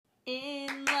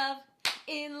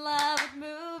In love with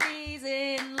movies,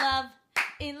 in love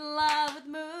with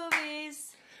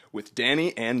movies. With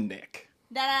Danny and Nick.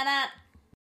 Da-da-da.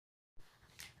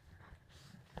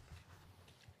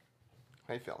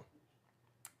 How you feeling?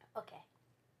 Okay.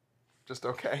 Just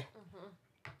okay?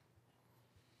 Mm-hmm.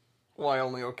 Why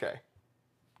only okay?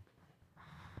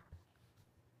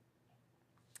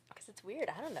 Because it's weird,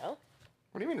 I don't know.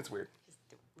 What do you mean it's weird?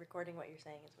 Just recording what you're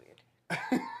saying is weird.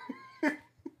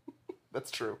 That's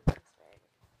true.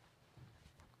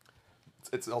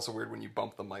 It's also weird when you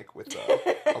bump the mic with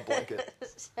a blanket.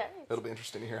 Sorry. It'll be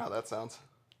interesting to hear how that sounds.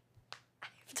 I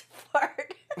have to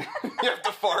fart. You have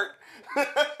to fart.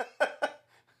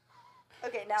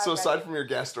 Okay, now So I'm aside ready. from your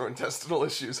gastrointestinal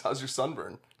issues, how's your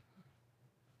sunburn?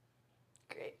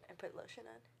 Great, I put lotion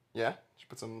on. Yeah? Did you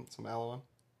put some aloe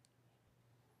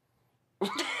on?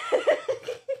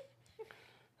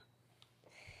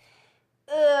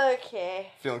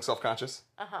 Okay. Feeling self-conscious?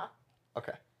 Uh-huh.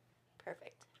 Okay.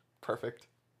 Perfect. Perfect.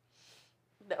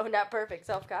 No, not perfect.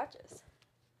 Self-conscious.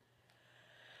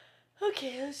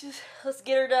 Okay, let's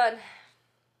get her done.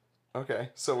 Okay.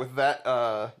 So with that,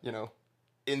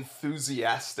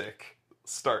 enthusiastic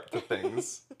start to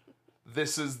things,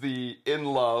 this is the In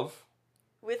Love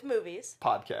With movies.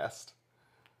 podcast.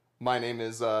 My name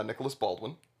is Nicholas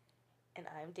Baldwin. And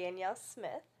I'm Danielle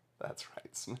Smith. That's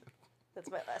right, Smith. That's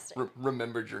my last name.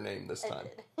 Remembered your name this time.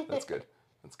 did. That's good.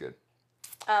 That's good.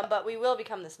 But we will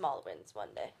become the small wins one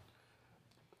day.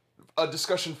 A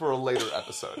discussion for a later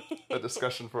episode.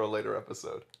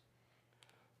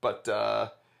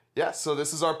 But, yeah, so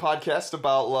this is our podcast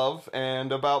about love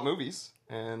and about movies.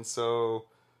 And so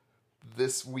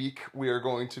this week we are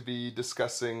going to be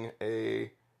discussing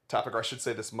a topic, or I should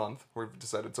say this month. We've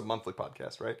decided it's a monthly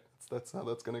podcast, right? That's how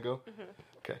that's going to go? Mm-hmm.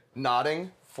 Okay.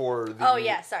 Nodding for the Oh,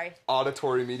 yeah, sorry.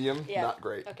 auditory medium. Yeah. Not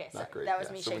great. Okay, Not sorry. great. That was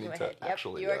Yeah, me so we shaking need my to head. Yep,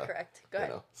 actually, you are correct. Go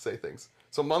ahead. Say things.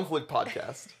 So monthly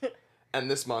podcast. And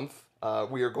this month,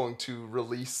 we are going to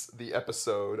release the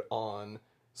episode on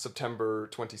September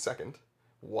 22nd.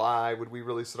 Why would we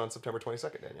release it on September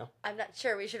 22nd, Danielle? I'm not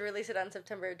sure. We should release it on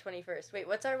September 21st. Wait,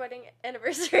 what's our wedding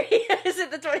anniversary? Is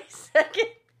it the 22nd?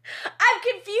 I'm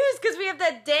confused because we have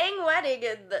that dang wedding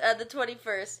on the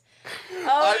 21st.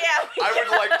 Oh, yeah. I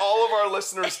would like all of our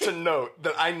listeners to note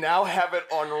that I now have it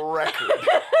on record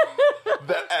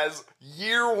that as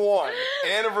year one,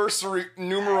 anniversary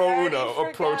numero I already uno forgot.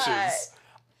 approaches,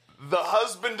 the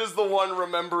husband is the one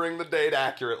remembering the date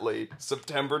accurately.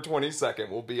 September 22nd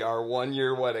will be our 1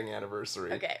 year wedding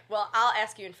anniversary. Okay, well, I'll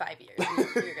ask you in 5 years.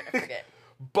 You're going to forget.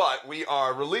 But we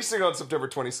are releasing on September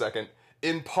 22nd,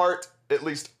 in part, at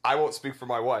least I won't speak for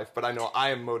my wife, but I know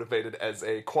I am motivated as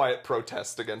a quiet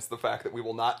protest against the fact that we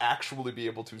will not actually be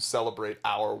able to celebrate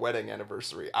our wedding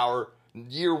anniversary, our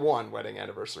year one wedding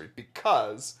anniversary,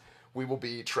 because we will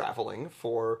be traveling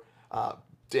for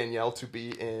Danielle to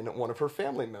be in one of her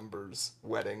family members'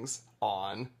 weddings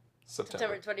on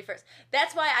September 21st.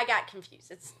 That's why I got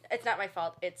confused. It's not my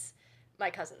fault. It's my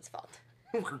cousin's fault.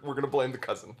 We're going to blame the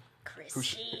cousin.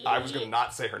 Chrissy. I was going to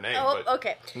not say her name, Oh, but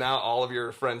okay. now all of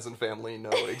your friends and family know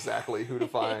exactly who to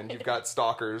find. You've got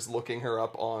stalkers looking her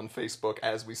up on Facebook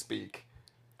as we speak.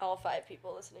 All 5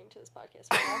 people listening to this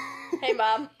podcast right now. Hey,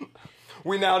 Mom.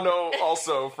 We now know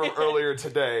also from earlier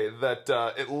today that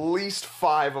at least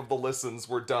 5 of the listens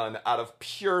were done out of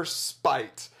pure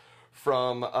spite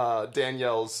from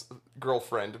Danielle's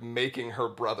girlfriend making her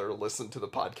brother listen to the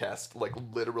podcast, like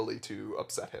literally to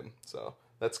upset him. So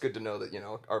that's good to know that,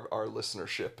 our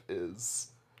listenership is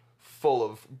full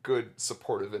of good,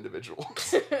 supportive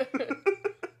individuals.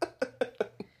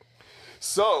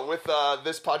 So, with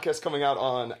this podcast coming out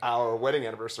on our wedding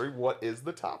anniversary, what is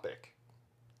the topic?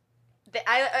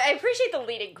 I appreciate the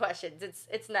leading questions.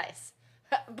 It's nice.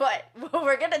 But what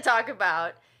we're going to talk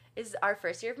about is our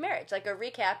first year of marriage, like a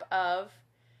recap of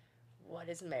what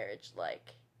is marriage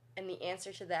like. And the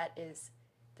answer to that is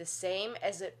the same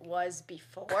as it was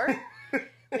before.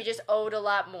 We just owed a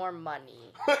lot more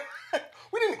money.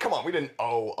 We didn't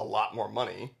owe a lot more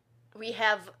money. We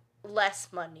have less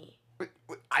money.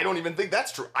 I don't even think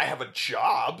that's true. I have a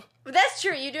job. But that's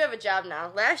true. You do have a job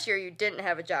now. Last year you didn't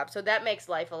have a job, so that makes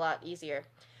life a lot easier.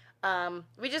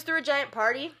 We just threw a giant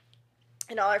party,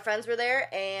 and all our friends were there,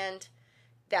 and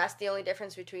that's the only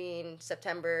difference between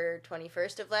September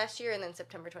 21st of last year and then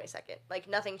September 22nd. Like,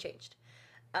 nothing changed.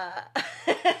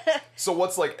 So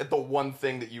what's, like, the one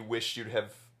thing that you wish you'd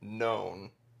have known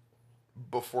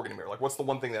before getting married? Like, what's the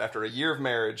one thing that after a year of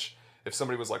marriage, if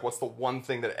somebody was like, what's the one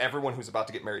thing that everyone who's about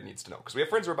to get married needs to know? Because we have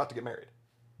friends who are about to get married.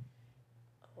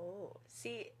 Oh,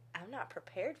 see, I'm not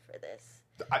prepared for this.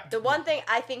 The one thing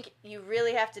I think you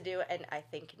really have to do, and I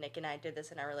think Nick and I did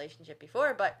this in our relationship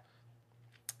before, but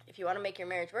if you want to make your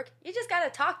marriage work, you just gotta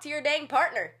talk to your dang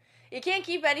partner. You can't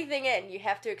keep anything in. You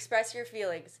have to express your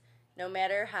feelings, no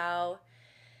matter how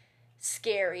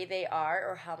scary they are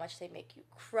or how much they make you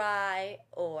cry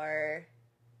or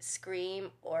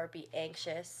scream or be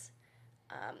anxious.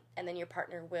 And then your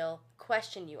partner will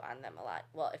question you on them a lot.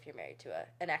 Well, if you're married to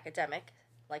an academic,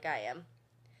 like I am.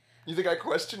 You think I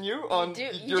question you on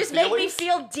your You just feelings? make me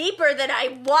feel deeper than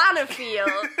I want to feel.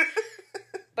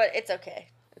 But it's okay.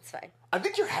 It's fine. I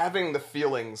think you're having the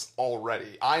feelings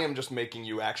already. I am just making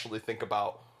you actually think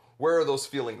about where are those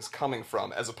feelings coming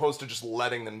from, as opposed to just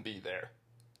letting them be there.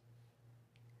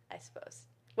 I suppose.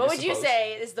 What would you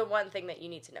say is the one thing that you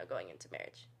need to know going into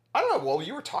marriage? I don't know. While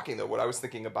you were talking, though, what I was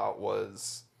thinking about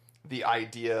was the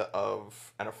idea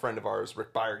of, and a friend of ours,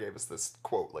 Rick Beyer, gave us this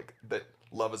quote, like, that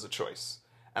love is a choice.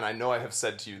 And I know I have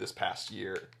said to you this past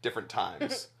year, different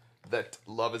times, that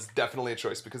love is definitely a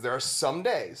choice, because there are some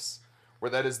days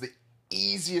where that is the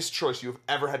easiest choice you've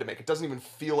ever had to make. It doesn't even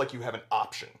feel like you have an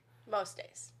option. Most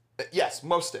days. Yes,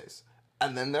 most days.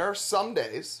 And then there are some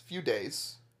days, few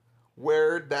days,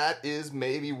 where that is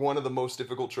maybe one of the most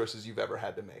difficult choices you've ever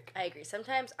had to make. I agree.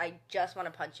 Sometimes I just want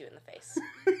to punch you in the face.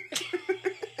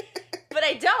 But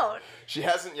I don't. She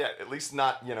hasn't yet, at least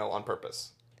not, on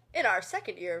purpose. In our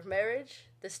second year of marriage,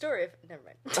 the story of... Never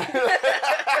mind.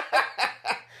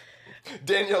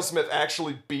 Danielle Smith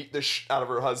actually beat the out of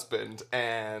her husband,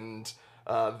 and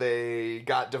they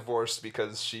got divorced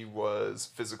because she was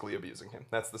physically abusing him.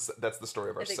 That's the story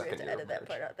of our second year of marriage. I think we have to edit that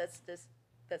part out.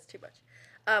 That's too much.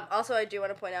 Also, I do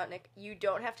want to point out, Nick, you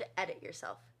don't have to edit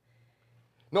yourself.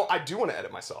 No, I do want to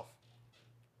edit myself.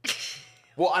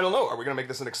 Well, I don't know. Are we going to make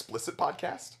this an explicit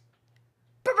podcast?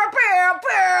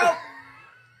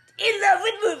 In love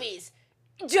with movies.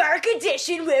 Dark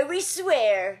edition where we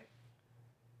swear.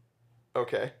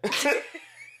 Okay.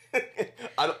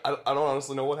 I don't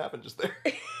honestly know what happened just there.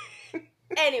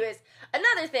 Anyways,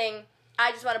 another thing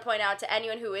I just want to point out to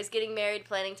anyone who is getting married,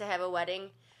 planning to have a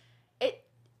wedding,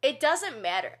 it doesn't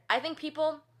matter. I think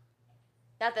people,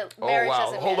 not that marriage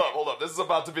doesn't matter. Hold up. This is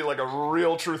about to be like a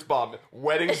real truth bomb.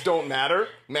 Weddings don't matter?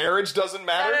 Marriage doesn't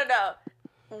matter? No.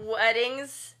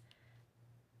 Weddings,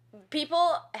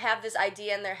 people have this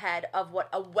idea in their head of what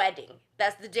a wedding,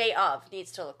 that's the day of,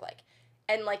 needs to look like.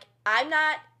 And, like, I'm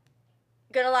not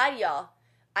gonna lie to y'all.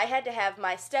 I had to have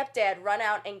my stepdad run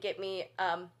out and get me,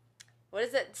 what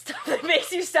is it? Stuff that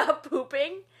makes you stop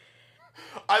pooping?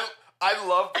 I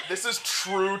love, this is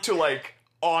true to, like,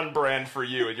 on brand for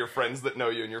you and your friends that know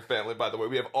you and your family, by the way.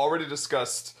 We have already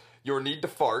discussed your need to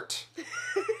fart.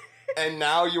 And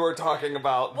now you are talking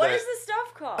about What is this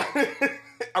stuff called?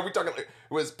 Are we talking, like,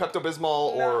 it was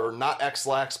Pepto-Bismol or not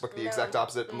X-Lax, but the exact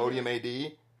opposite, Imodium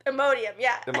AD? Imodium,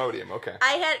 yeah. Imodium, okay.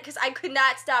 Because I could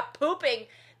not stop pooping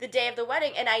the day of the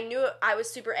wedding, and I knew I was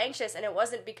super anxious, and it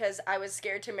wasn't because I was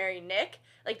scared to marry Nick.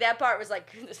 Like, that part was,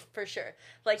 like, for sure.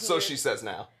 Like, so she says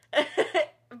now.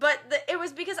 But it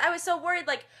was because I was so worried,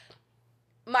 like,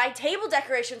 my table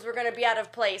decorations were going to be out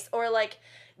of place, or, like,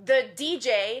 the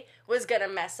DJ was going to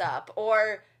mess up,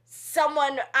 or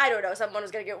someone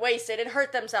was going to get wasted and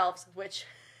hurt themselves, which...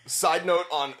 Side note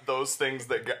on those things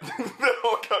that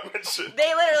all got mentioned.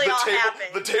 They literally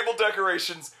happened. The table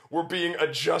decorations were being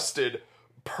adjusted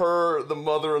per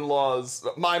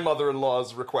my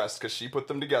mother-in-law's request, because she put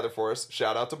them together for us.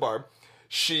 Shout out to Barb.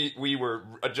 We were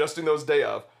adjusting those day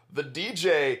of. The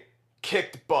DJ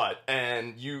kicked butt,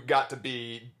 and you got to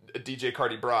be a DJ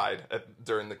Cardi Bride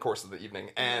during the course of the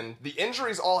evening. And the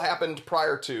injuries all happened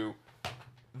prior to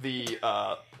the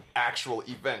actual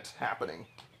event happening.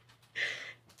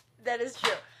 That is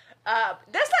true.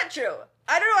 That's not true.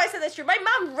 I don't know why I said that's true. My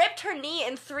mom ripped her knee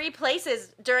in 3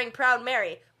 places during Proud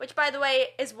Mary, which, by the way,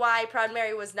 is why Proud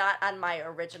Mary was not on my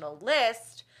original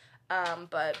list.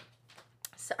 But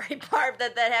sorry, Barb,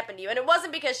 that happened to you. And it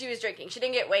wasn't because she was drinking. She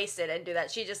didn't get wasted and do that.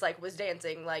 She just, like, was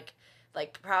dancing like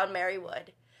Proud Mary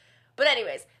would. But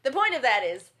anyways, the point of that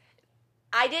is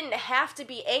I didn't have to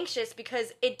be anxious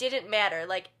because it didn't matter.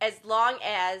 Like, as long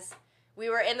as we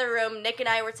were in the room, Nick and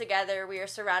I were together, we were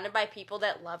surrounded by people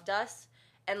that loved us,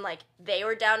 and, like, they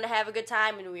were down to have a good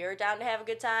time, and we were down to have a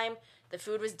good time. The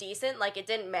food was decent. Like, it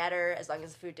didn't matter as long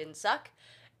as the food didn't suck.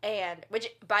 And, which,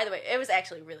 by the way, it was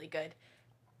actually really good.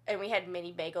 And we had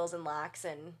mini bagels and lox,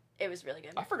 and it was really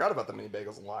good. I forgot about the mini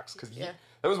bagels and lox, because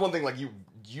that was one thing, like,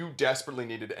 you desperately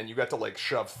needed, and you got to, like,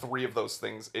 shove 3 of those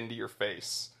things into your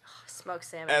face. Smoked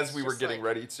salmon. As we were getting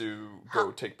ready to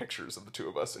go take pictures of the 2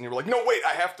 of us, and you were like, no, wait,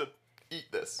 I have to eat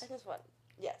this. I just want,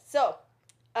 yeah. So,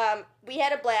 we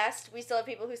had a blast. We still have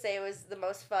people who say it was the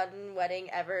most fun wedding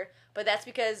ever, but that's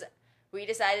because we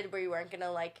decided we weren't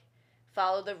gonna, like,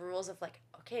 follow the rules of, like,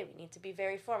 okay, we need to be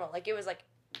very formal. Like, it was like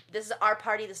this is our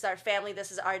party, this is our family,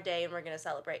 this is our day, and we're going to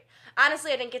celebrate.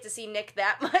 Honestly, I didn't get to see Nick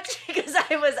that much because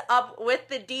I was up with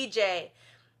the DJ.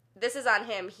 This is on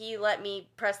him. He let me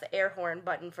press the air horn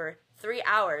button for 3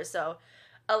 hours, so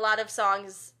a lot of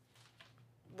songs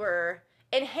were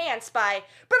enhanced by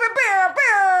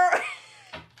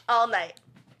all night.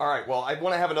 All right, well, I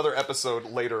want to have another episode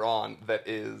later on that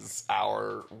is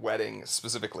our wedding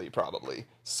specifically, probably.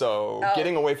 So,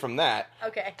 getting away from that,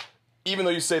 Okay. even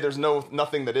though you say there's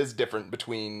nothing that is different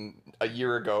between a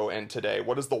year ago and today,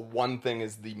 what is the one thing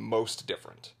is the most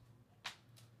different?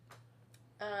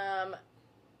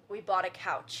 We bought a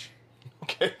couch.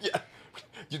 Okay, yeah.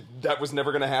 That was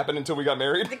never going to happen until we got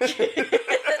married? I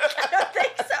don't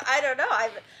think so. I don't know.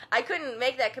 I couldn't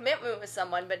make that commitment with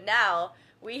someone, but now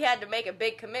we had to make a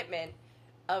big commitment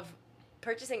of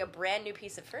purchasing a brand new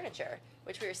piece of furniture,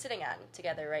 which we are sitting on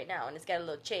together right now, and it's got a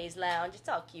little chaise lounge. It's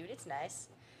all cute. It's nice.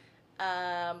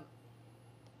 The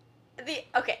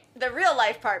real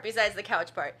life part, besides the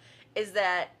couch part, is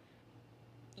that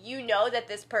you know that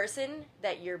this person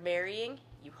that you're marrying,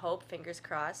 you hope, fingers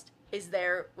crossed, is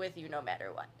there with you no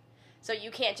matter what. So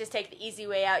you can't just take the easy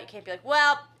way out. You can't be like,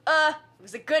 well, it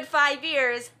was a good 5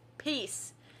 years.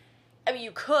 Peace. I mean,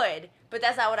 you could, but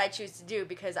that's not what I choose to do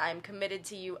because I'm committed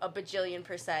to you a bajillion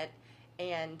 %,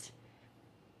 and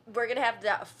we're going to have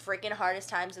the freaking hardest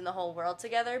times in the whole world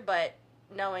together, but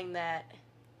knowing that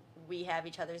we have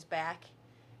each other's back,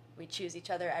 we choose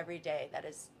each other every day,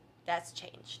 that's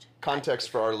changed. Context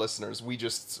for our listeners, we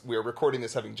are recording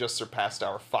this having just surpassed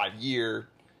our 5-year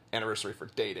anniversary for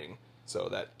dating, so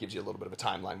that gives you a little bit of a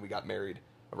timeline. We got married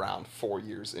around 4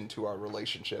 years into our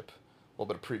relationship. A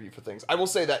little bit of preview for things. I will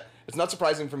say that it's not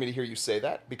surprising for me to hear you say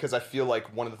that, because I feel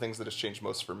like one of the things that has changed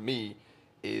most for me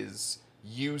is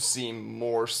you seem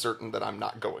more certain that I'm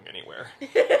not going anywhere.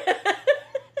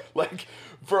 Like,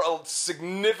 for a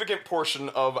significant portion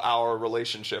of our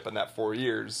relationship in that 4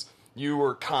 years, you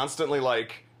were constantly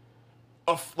like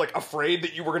afraid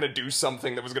that you were going to do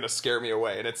something that was going to scare me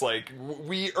away. And it's like,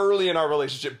 we early in our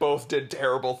relationship both did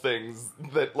terrible things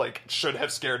that like should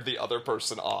have scared the other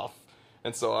person off.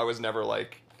 And so I was never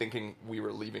like thinking we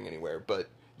were leaving anywhere. But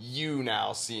you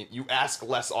now you ask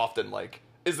less often, like,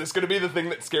 is this going to be the thing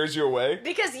that scares you away?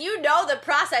 Because you know the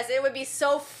process. It would be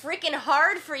so freaking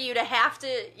hard for you to have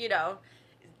to,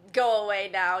 go away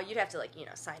now. You'd have to,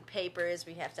 sign papers.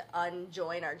 We'd have to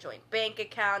unjoin our joint bank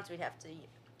accounts. We'd have to...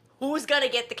 Who's going to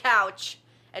get the couch?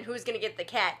 And who's going to get the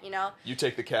cat, You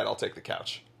take the cat, I'll take the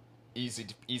couch. Easy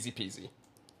peasy.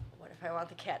 What if I want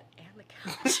the cat and the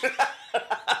couch?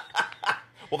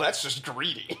 Well, that's just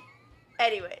greedy.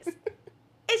 Anyways.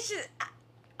 It's just...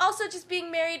 Also, just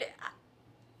being married...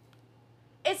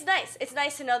 It's nice. It's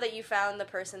nice to know that you found the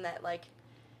person that, like,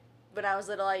 when I was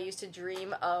little, I used to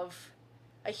dream of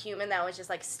a human that was just,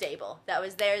 like, stable. That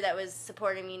was there, that was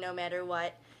supporting me no matter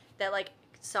what. That, like,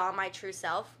 saw my true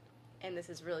self. And this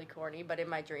is really corny, but in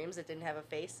my dreams, it didn't have a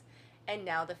face. And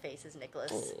now the face is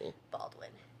Nicholas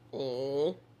Baldwin.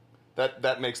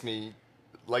 That makes me,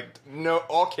 like, no,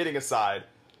 all kidding aside,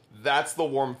 that's the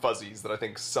warm fuzzies that I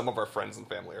think some of our friends and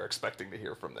family are expecting to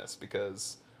hear from this,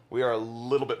 because... we are a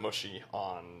little bit mushy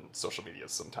on social media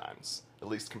sometimes, at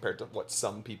least compared to what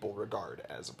some people regard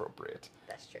as appropriate.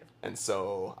 That's true. And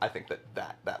so I think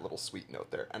that little sweet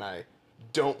note there, and I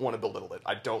don't want to belittle it.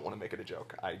 I don't want to make it a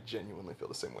joke. I genuinely feel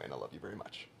the same way, and I love you very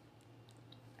much.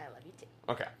 I love you too.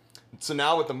 Okay. So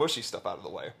now with the mushy stuff out of the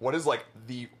way, what is, like,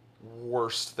 the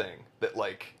worst thing that,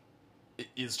 like,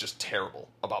 is just terrible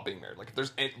about being married? Like, if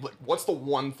there's, like, what's the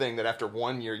one thing that after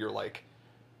 1 year you're like,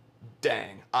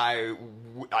 dang, I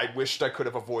wished I could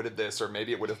have avoided this, or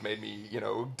maybe it would have made me,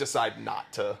 decide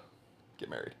not to get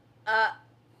married?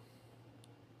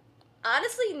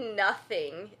 Honestly,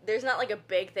 nothing. There's not, like, a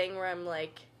big thing where I'm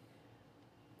like,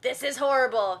 this is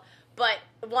horrible. But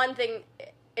one thing,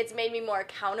 it's made me more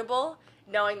accountable,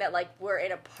 knowing that, like, we're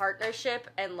in a partnership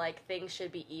and, like, things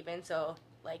should be even. So,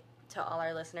 like, to all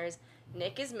our listeners,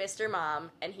 Nick is Mr.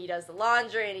 Mom, and he does the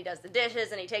laundry, and he does the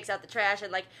dishes, and he takes out the trash,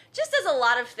 and, like, just does a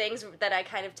lot of things that I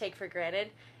kind of take for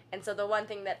granted. And so the one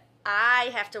thing that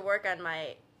I have to work on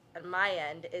my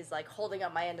end is, like, holding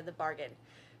up my end of the bargain.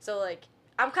 So, like,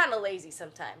 I'm kind of lazy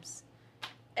sometimes.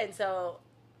 And so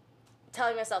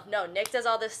telling myself, no, Nick does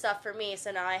all this stuff for me,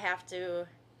 so now I have to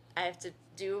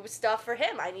do stuff for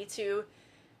him. I need to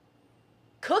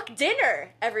cook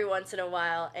dinner every once in a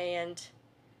while, and...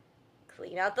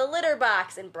 clean out the litter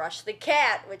box and brush the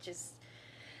cat, which is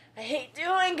I hate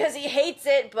doing because he hates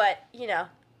it, but,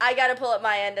 I got to pull up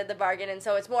my end of the bargain, and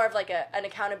so it's more of like an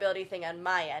accountability thing on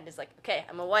my end. It's like, okay,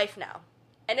 I'm a wife now.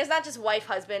 And it's not just wife,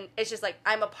 husband, it's just like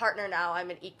I'm a partner now,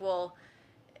 I'm an equal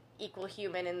equal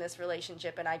human in this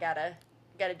relationship, and I gotta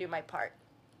do my part.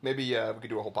 Maybe we could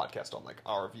do a whole podcast on like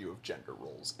our view of gender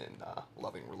roles in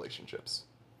loving relationships.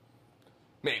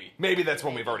 Maybe that's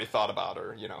one we've already thought about,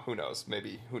 or who knows?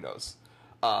 Maybe who knows?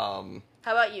 How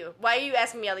about you? Why are you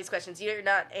asking me all these questions? You're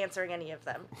not answering any of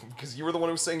them. Because you were the one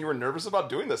who was saying you were nervous about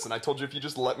doing this, and I told you if you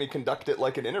just let me conduct it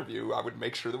like an interview, I would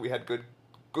make sure that we had good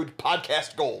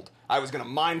podcast gold. I was going to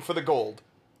mine for the gold.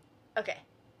 Okay.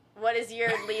 What is your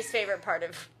least favorite part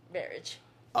of marriage?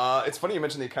 It's funny you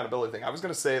mentioned the accountability thing. I was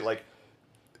going to say, like,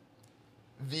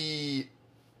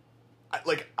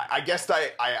 I guess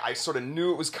I sort of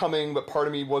knew it was coming, but part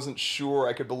of me wasn't sure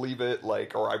I could believe it,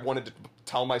 like, or I wanted to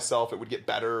tell myself it would get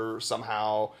better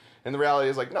somehow. And the reality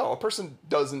is, like, no, a person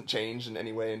doesn't change in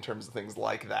any way in terms of things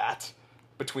like that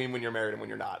between when you're married and when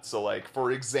you're not. So, like,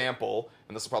 for example,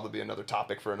 and this will probably be another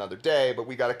topic for another day, but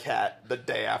we got a cat the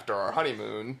day after our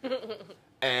honeymoon.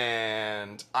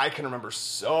 And I can remember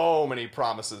so many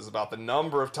promises about the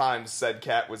number of times said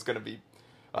cat was going to be,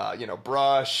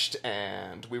 brushed,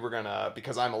 and we were going to,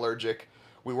 because I'm allergic,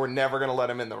 we were never going to let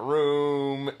him in the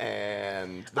room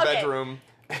and the bedroom.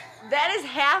 That is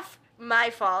half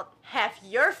my fault, half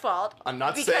your fault. I'm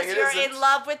not saying it isn't. Because you're in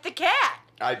love with the cat.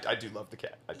 I do love the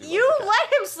cat. You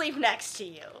let him sleep next to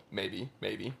you. Maybe.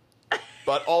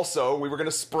 But also, we were going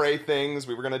to spray things,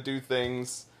 we were going to do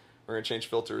things. We're gonna change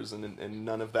filters, and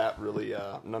none of that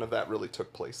really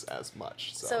took place as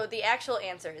much. So the actual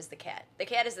answer is the cat. The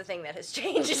cat is the thing that has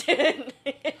changed.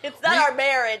 It's not our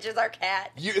marriage; it's our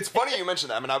cat. It's funny you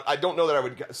mentioned that. I mean, I don't know that I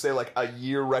would say like a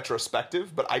year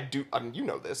retrospective, but I do. I mean, you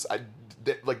know this.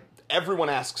 Like everyone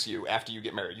asks you after you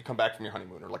get married. You come back from your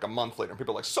honeymoon, or like a month later, and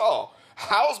people are like, "So,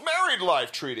 how's married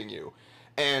life treating you?"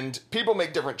 And people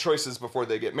make different choices before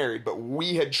they get married, but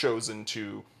we had chosen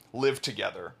to live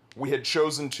together. We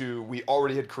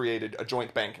already had created a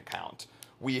joint bank account.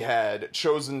 We had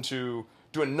chosen to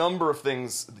do a number of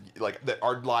things like that.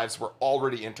 Our lives were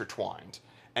already intertwined.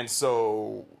 And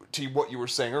so, to what you were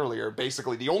saying earlier,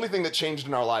 basically the only thing that changed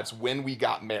in our lives when we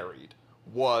got married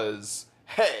was,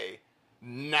 hey,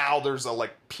 now there's a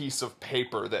piece of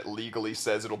paper that legally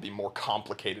says it'll be more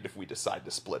complicated if we decide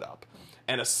to split up.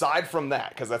 And aside from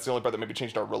that, because that's the only part that maybe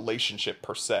changed our relationship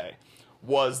per se,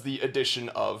 was the addition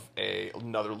of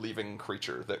another living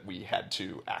creature that we had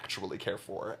to actually care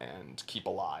for and keep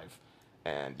alive.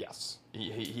 And yes,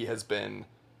 he has been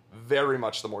very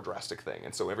much the more drastic thing.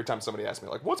 And so every time somebody asks me,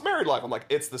 like, what's married life? I'm like,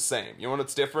 it's the same. You know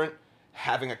what's different?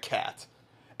 Having a cat.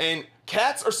 And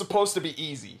cats are supposed to be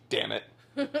easy, damn it.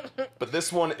 But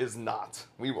this one is not.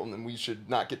 We should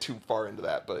not get too far into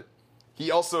that, but he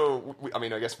also, I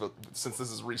mean, I guess since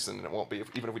this is recent and it won't be,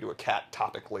 even if we do a cat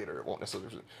topic later, it won't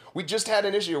necessarily. We just had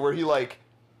an issue where he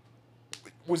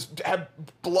had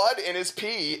blood in his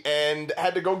pee and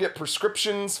had to go get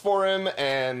prescriptions for him,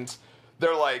 and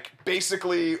they're like,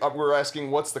 basically, we're asking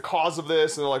what's the cause of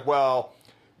this, and they're like, well,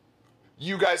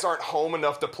 you guys aren't home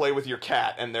enough to play with your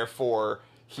cat, and therefore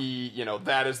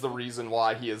that is the reason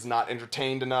why he is not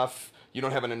entertained enough. You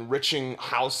don't have an enriching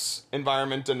house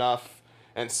environment enough.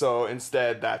 And so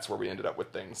instead, that's where we ended up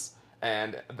with things.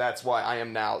 And that's why I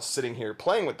am now sitting here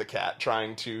playing with the cat,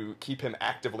 trying to keep him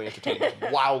actively entertained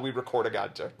while we record a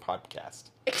goddamn podcast.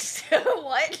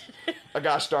 What? A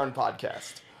gosh darn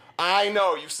podcast. I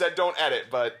know, you said don't edit,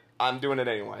 but I'm doing it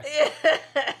anyway.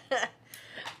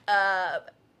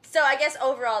 So I guess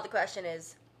overall the question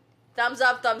is, thumbs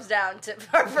up, thumbs down to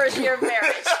our first year of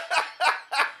marriage.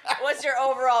 What's your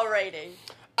overall rating?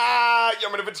 I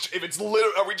mean, if it's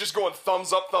literally, are we just going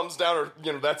thumbs up, thumbs down,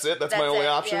 or, that's it? That's my only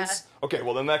options? Yeah. Okay,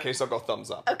 well, in that case, I'll go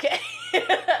thumbs up. Okay.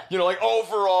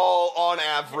 Overall, on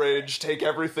average, take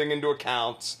everything into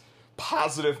account,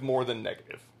 positive more than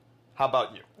negative. How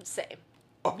about you? Same.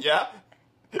 Oh, yeah?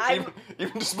 Even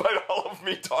despite all of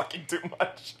me talking too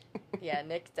much. Yeah,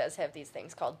 Nick does have these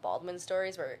things called Baldwin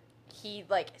stories where he,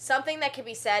 something that can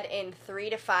be said in 3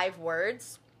 to 5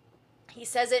 words, he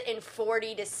says it in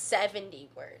 40 to 70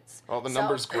 words. Well, the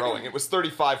number's growing. It was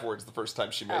 35 words the first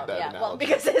time she made that analogy. Well,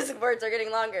 because his words are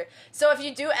getting longer. So if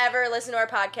you do ever listen to our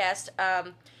podcast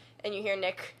and you hear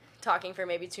Nick talking for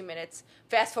maybe 2 minutes,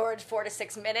 fast forward 4 to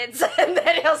 6 minutes, and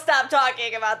then he'll stop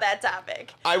talking about that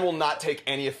topic. I will not take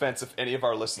any offense if any of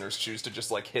our listeners choose to just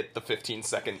hit the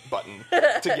 15-second button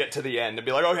to get to the end and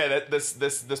be like, okay,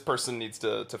 this person needs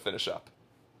to finish up.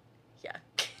 Yeah.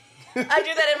 I do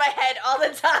that in my head all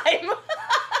the time.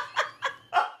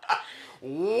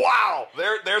 Wow!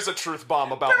 There's a truth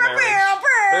bomb about marriage.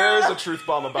 There's a truth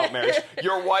bomb about marriage.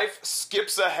 Your wife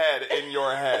skips ahead in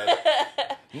your head.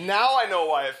 Now I know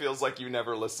why it feels like you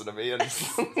never listen to me. And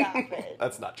Stop it.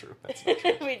 That's not true. That's not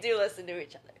true. We do listen to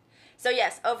each other. So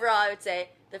yes, overall, I would say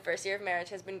the first year of marriage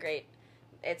has been great.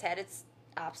 It's had its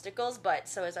obstacles, but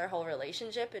so is our whole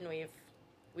relationship, and we've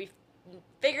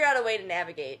figured out a way to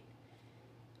navigate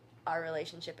our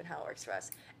relationship and how it works for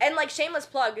us. And like shameless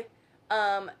plug,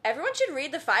 everyone should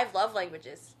read the 5 love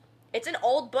languages. It's an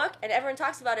old book, and everyone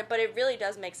talks about it, but it really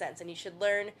does make sense. And you should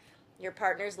learn your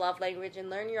partner's love language and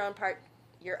learn your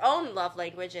own love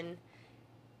language, and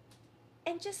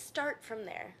just start from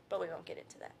there. But we won't get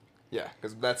into that. Yeah,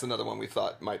 because that's another one we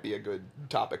thought might be a good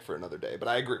topic for another day. But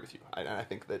I agree with you. I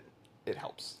think that it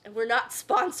helps. And we're not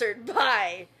sponsored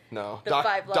by No, the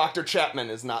 5 love. Dr. Chapman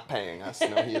is not paying us.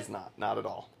 No, he is not at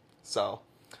all. So,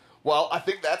 well, I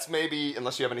think that's maybe,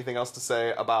 unless you have anything else to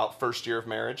say about first year of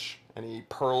marriage, any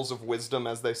pearls of wisdom,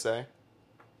 as they say.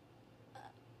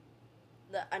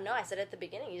 I know, I said at the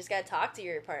beginning, you just gotta talk to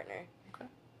your partner. Okay.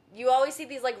 You always see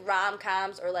these, like,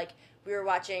 rom-coms, or, like, we were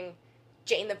watching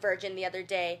Jane the Virgin the other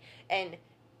day, and,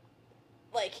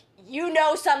 like, you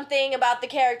know something about the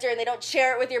character, and they don't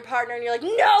share it with your partner, and you're like,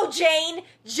 no, Jane!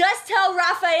 Just tell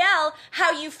Raphael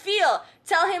how you feel!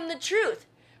 Tell him the truth!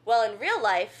 Well, in real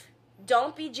life,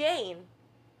 don't be Jane.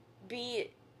 Be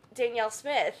Danielle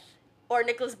Smith, or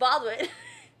Nicholas Baldwin,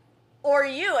 or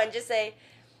you, and just say,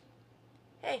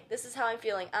 hey, this is how I'm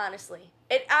feeling, honestly.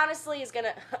 It honestly is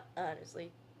gonna,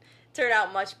 honestly, turn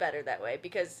out much better that way,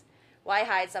 because why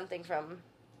hide something from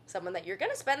someone that you're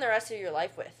gonna spend the rest of your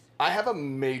life with? I have a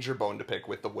major bone to pick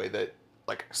with the way that,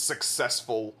 like,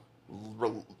 successful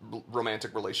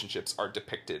romantic relationships are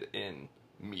depicted in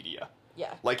media.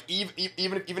 Yeah. Like, even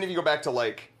if you go back to,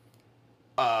 like,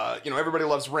 Everybody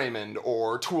Loves Raymond,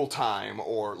 or Tool Time,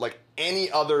 or, like,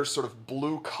 any other sort of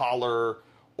blue-collar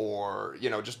or,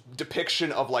 just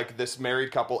depiction of, like, this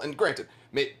married couple. And granted,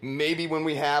 maybe when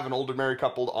we have an older married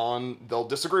couple on, they'll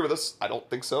disagree with us. I don't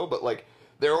think so, but, like,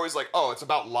 they're always like, oh, it's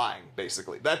about lying,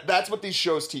 basically. That's what these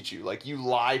shows teach you. Like, you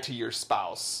lie to your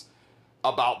spouse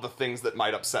about the things that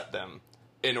might upset them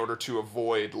in order to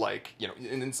avoid, like,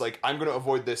 and it's like, I'm going to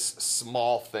avoid this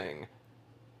small thing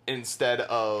instead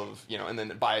of, and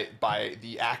then by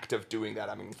the act of doing that,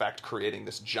 I'm in fact creating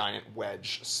this giant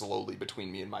wedge slowly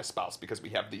between me and my spouse, because we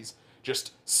have these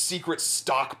just secret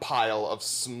stockpile of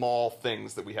small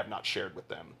things that we have not shared with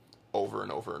them over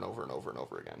and over and over and over and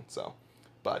over again. So,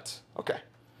 but, okay.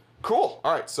 Cool.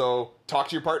 All right, so talk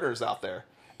to your partners out there.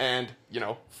 And,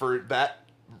 for that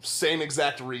same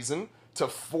exact reason, to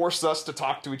force us to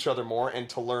talk to each other more and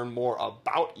to learn more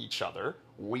about each other,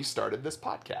 we started this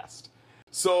podcast.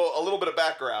 So, a little bit of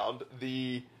background.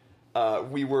 We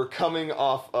were coming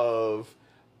off of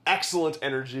excellent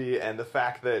energy, and the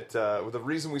fact that the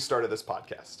reason we started this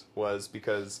podcast was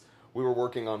because we were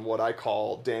working on what I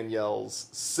call Danielle's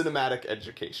cinematic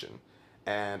education.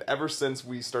 And ever since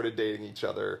we started dating each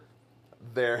other,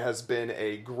 there has been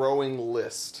a growing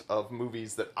list of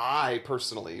movies that I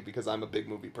personally, because I'm a big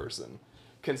movie person,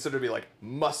 consider to be like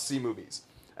must-see movies.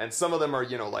 And some of them are,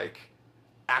 like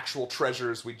actual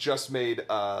treasures. We just made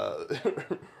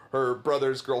her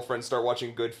brother's girlfriend start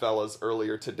watching Goodfellas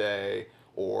earlier today,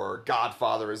 or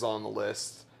Godfather is on the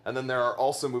list. And then there are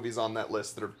also movies on that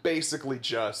list that are basically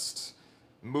just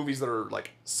movies that are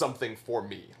like something for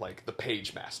me, like The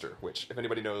Page Master, which, if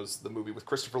anybody knows the movie with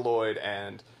Christopher Lloyd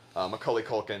and Macaulay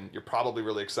Culkin, you're probably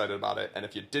really excited about it. And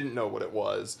if you didn't know what it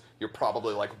was, you're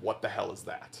probably like, what the hell is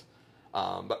that?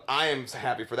 But I am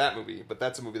happy for that movie, but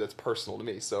that's a movie that's personal to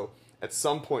me. So at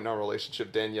some point in our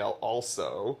relationship, Danielle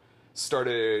also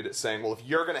started saying, well, if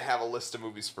you're going to have a list of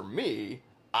movies for me,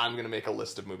 I'm going to make a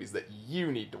list of movies that you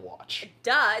need to watch.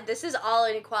 Duh, this is all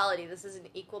inequality. This is an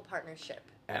equal partnership.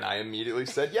 And I immediately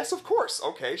said, yes, of course.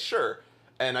 Okay, sure.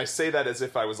 And I say that as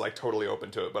if I was like totally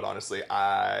open to it, but honestly,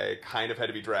 I kind of had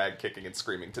to be dragged kicking and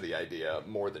screaming to the idea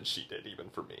more than she did, even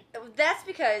for me. That's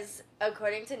because,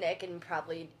 according to Nick, and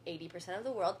probably 80% of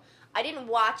the world, I didn't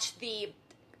watch the,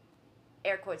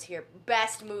 air quotes here,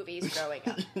 best movies growing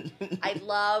up. I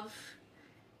love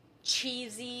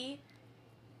cheesy,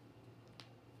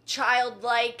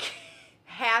 childlike,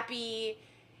 happy,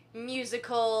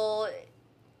 musical,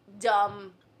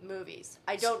 dumb movies.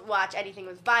 I don't watch anything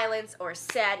with violence or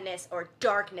sadness or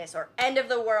darkness or end of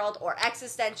the world or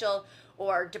existential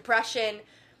or depression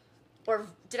or,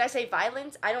 did I say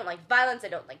violence? I don't like violence. I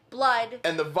don't like blood.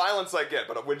 And the violence I get,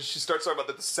 but when she starts talking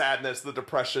about the sadness, the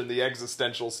depression, the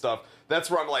existential stuff,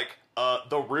 that's where I'm like,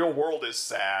 the real world is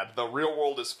sad. The real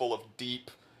world is full of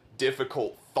deep,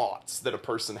 difficult thoughts that a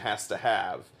person has to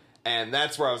have. And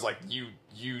that's where I was like,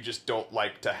 you just don't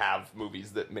like to have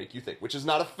movies that make you think, which is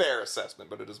not a fair assessment,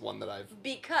 but it is one that I've...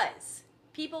 Because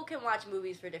people can watch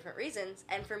movies for different reasons,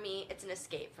 and for me, it's an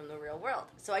escape from the real world.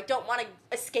 So I don't want to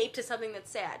escape to something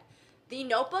that's sad. The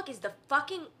Notebook is the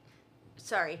fucking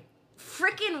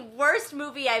freaking worst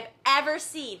movie I've ever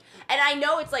seen. And I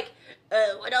know it's like,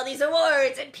 won all these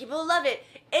awards and people love it.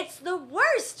 It's the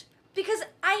worst because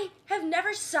I have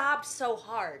never sobbed so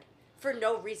hard for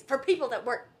no reason. For people that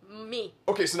weren't me.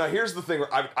 Okay, so now here's the thing.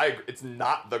 I agree. It's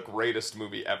not the greatest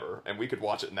movie ever, and we could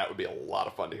watch it, and that would be a lot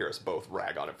of fun to hear us both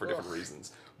rag on it for different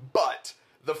reasons. But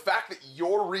the fact that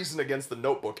your reason against The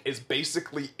Notebook is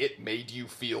basically it made you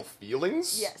feel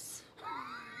feelings? Yes.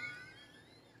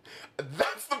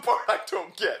 That's the part I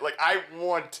don't get. Like, I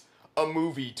want a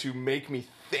movie to make me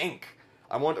think.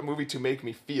 I want a movie to make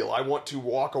me feel. I want to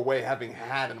walk away having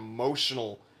had an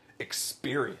emotional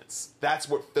experience. That's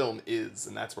what film is,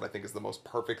 and that's what I think is the most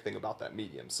perfect thing about that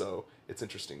medium. So it's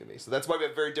interesting to me. So that's why we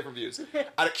have very different views.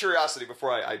 Out of curiosity,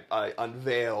 before I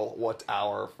unveil what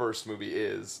our first movie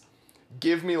is,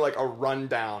 give me like a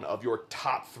rundown of your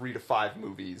top 3 to 5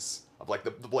 movies of like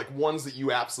the like ones that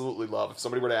you absolutely love. If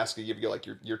somebody were to ask you, give you like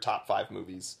your top 5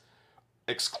 movies,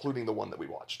 excluding the one that we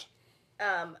watched.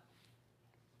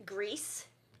 Grease.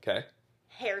 Okay.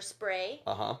 Hairspray.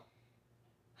 Uh-huh.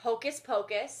 Hocus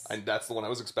Pocus. And that's the one I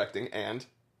was expecting, and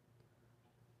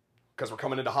because we're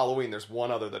coming into Halloween, there's one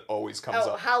other that always comes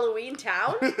up. Halloween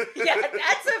Town? Yeah,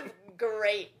 that's a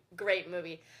great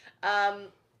movie. And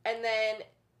then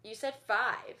you said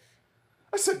 5.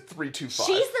 I said 3, 2, 5.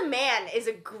 She's the Man is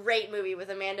a great movie with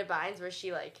Amanda Bynes where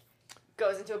she like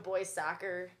goes into a boys'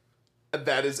 soccer.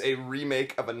 That is a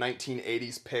remake of a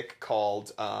 1980s pick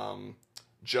called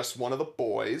Just One of the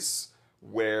Boys,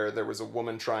 where there was a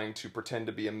woman trying to pretend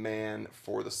to be a man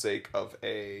for the sake of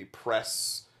a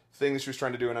press thing that she was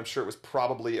trying to do, and I'm sure it was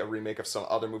probably a remake of some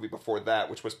other movie before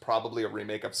that, which was probably a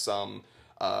remake of some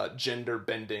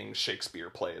gender-bending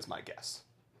Shakespeare play, is my guess.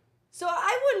 So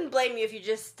I wouldn't blame you if you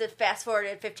just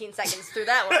fast-forwarded 15 seconds through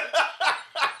that one.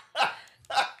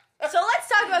 So let's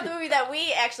talk about the movie that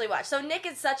we actually watched. So Nick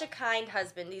is such a kind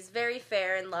husband. He's very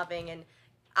fair and loving, and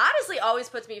honestly always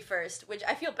puts me first, which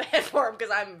I feel bad for him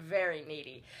because I'm very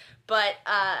needy. But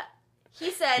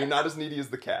he said... You're not as needy as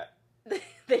the cat.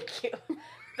 Thank you.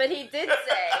 But he did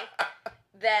say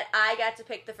that I got to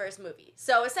pick the first movie.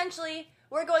 So essentially,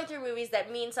 we're going through movies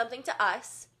that mean something to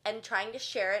us and trying to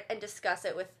share it and discuss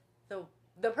it with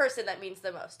the person that means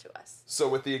the most to us. So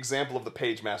with the example of the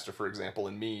Page Master, for example,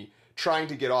 and me trying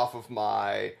to get off of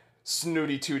my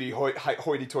snooty-tooty,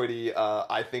 hoity-toity,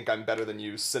 I think I'm better than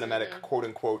you, cinematic,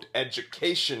 quote-unquote,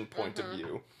 education point of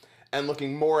view, and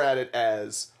looking more at it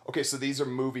as, okay, so these are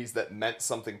movies that meant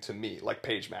something to me, like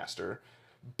Page Master,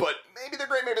 but maybe they're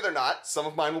great, maybe they're not. Some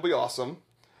of mine will be awesome,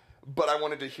 but I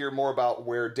wanted to hear more about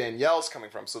where Danielle's coming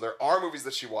from. So there are movies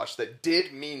that she watched that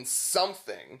did mean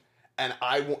something, and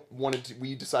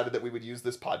we decided that we would use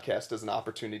this podcast as an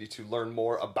opportunity to learn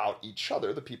more about each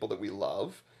other, the people that we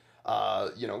love,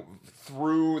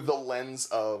 through the lens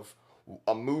of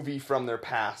a movie from their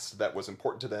past that was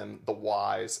important to them, the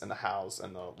whys and the hows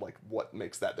and the what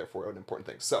makes that therefore an important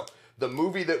thing. So the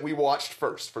movie that we watched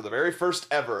first for the very first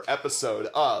ever episode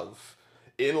of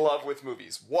In Love with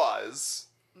Movies was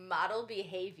Model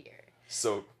Behavior.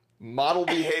 So Model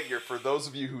Behavior, for those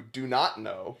of you who do not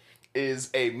know, is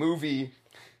a movie,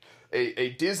 a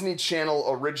Disney Channel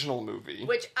original movie.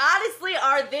 Which honestly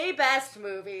are the best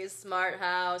movies. Smart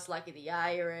House, Lucky the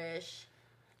Irish.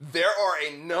 There are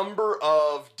a number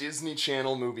of Disney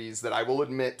Channel movies that I will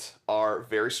admit are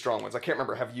very strong ones. I can't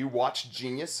remember. Have you watched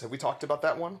Genius? Have we talked about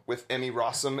that one? With Emmy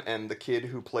Rossum and the kid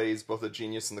who plays both the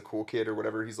genius and the cool kid or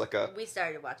whatever. He's like a... We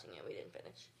started watching it. We didn't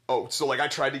finish. Oh, so I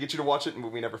tried to get you to watch it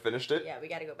and we never finished it? Yeah, we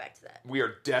gotta go back to that. We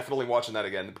are definitely watching that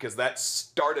again because that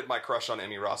started my crush on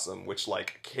Emmy Rossum, which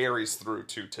carries through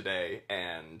to today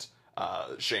and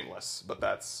Shameless. But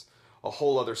that's a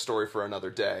whole other story for another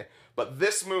day. But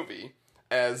this movie...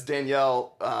 As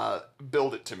Danielle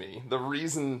billed it to me, the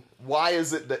reason, why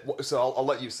is it that, so I'll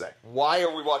let you say, why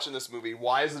are we watching this movie?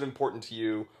 Why is it important to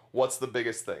you? What's the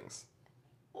biggest things?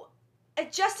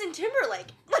 Justin Timberlake.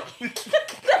 That is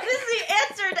the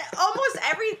answer to almost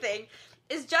everything,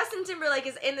 is Justin Timberlake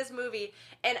is in this movie,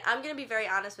 and I'm going to be very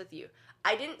honest with you.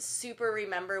 I didn't super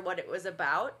remember what it was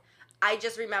about. I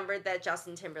just remembered that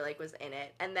Justin Timberlake was in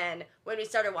it, and then when we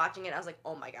started watching it, I was like,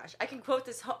 oh my gosh, I can quote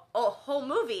this whole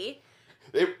movie.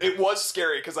 It was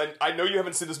scary because I know you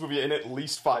haven't seen this movie in at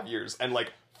least 5 years, and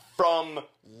from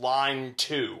line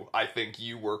 2, I think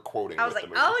you were quoting. I was like,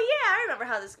 oh yeah, I remember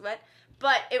how this went,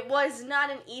 but it was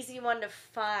not an easy one to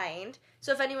find.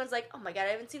 So if anyone's like, oh my god, I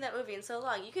haven't seen that movie in so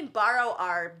long, you can borrow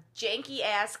our janky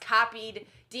ass copied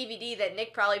DVD that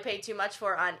Nick probably paid too much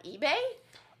for on eBay.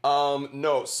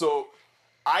 No, so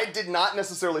I did not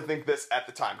necessarily think this at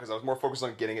the time because I was more focused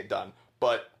on getting it done.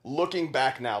 But looking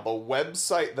back now, the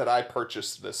website that I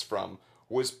purchased this from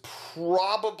was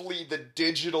probably the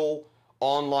digital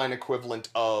online equivalent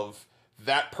of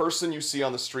that person you see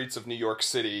on the streets of New York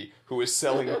City who is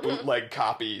selling bootleg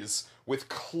copies with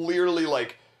clearly,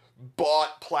 like,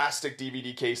 bought plastic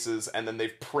DVD cases and then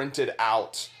they've printed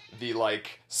out the,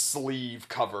 like, sleeve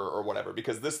cover or whatever.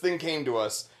 Because this thing came to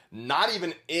us not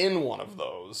even in one of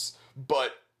those,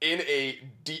 but in a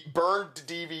burned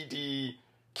DVD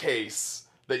case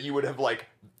that you would have, like,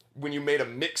 when you made a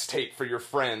mixtape for your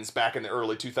friends back in the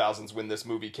early 2000s when this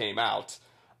movie came out,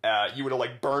 you would have,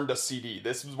 like, burned a CD.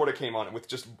 This is what it came on with,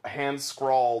 just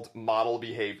hand-scrawled model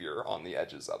behavior on the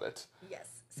edges of it. Yes.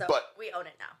 So but we own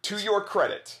it now. To your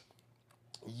credit,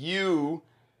 you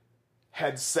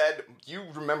had said you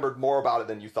remembered more about it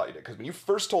than you thought you did. Because when you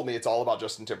first told me it's all about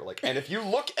Justin Timberlake, and if you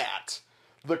look at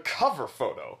the cover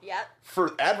photo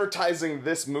for advertising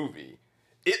this movie,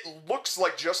 it looks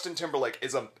like Justin Timberlake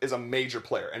is a major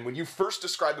player. And when you first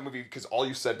described the movie, because all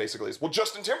you said basically is, well,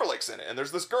 Justin Timberlake's in it, and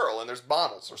there's this girl, and there's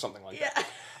models, or something like that.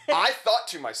 I thought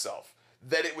to myself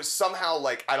that it was somehow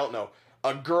like, I don't know,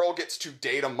 a girl gets to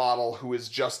date a model who is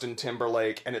Justin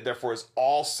Timberlake, and it therefore is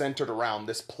all centered around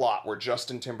this plot where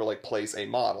Justin Timberlake plays a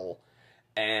model,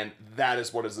 and that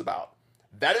is what it's about.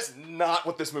 That is not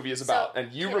what this movie is about,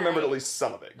 and you remembered at least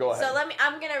some of it. Go ahead. So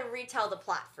I'm gonna retell the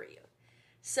plot for you.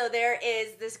 So there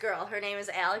is this girl, her name is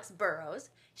Alex Burrows.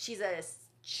 She's a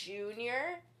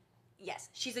junior. Yes,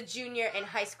 she's a junior in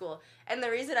high school. And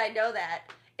the reason I know that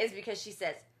is because she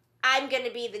says, I'm going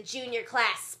to be the junior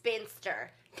class spinster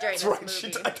during this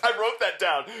movie. I wrote that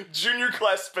down. Junior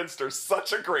class spinster,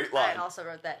 such a great line. I also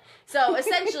wrote that. So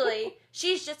essentially,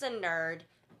 she's just a nerd,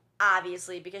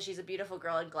 obviously, because she's a beautiful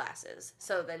girl in glasses.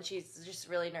 So then she's just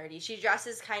really nerdy. She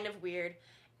dresses kind of weird.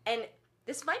 And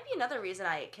this might be another reason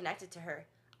I connected to her.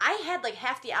 I had like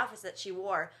half the outfits that she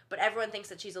wore, but everyone thinks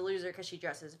that she's a loser because she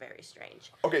dresses very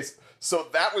strange. Okay, so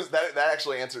that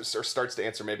actually answers or starts to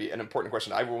answer maybe an important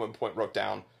question I at one point wrote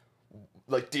down.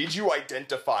 Like, did you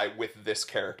identify with this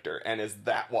character, and is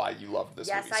that why you loved this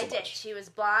movie so much? Yes, I did. She was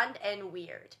blonde and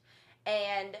weird,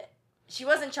 and she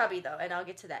wasn't chubby though, and I'll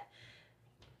get to that.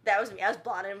 That was me. I was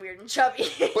blonde and weird and chubby.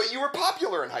 But you were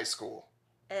popular in high school.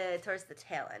 Towards the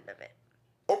tail end of it.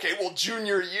 Okay, well,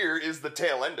 junior year is the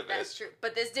tail end of it. That's true.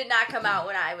 But this did not come out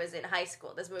when I was in high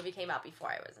school. This movie came out before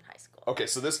I was in high school. Okay,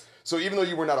 so even though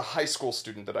you were not a high school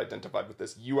student that identified with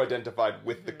this, you identified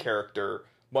with the character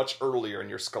much earlier in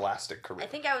your scholastic career. I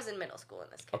think I was in middle school when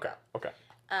this came out. Okay.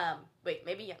 Wait,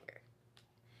 maybe younger.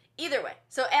 Either way.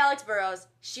 So Alex Burrows,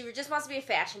 she just wants to be a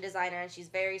fashion designer, and she's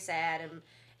very sad,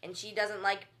 and she doesn't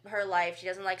like her life. She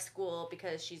doesn't like school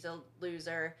because she's a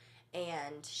loser.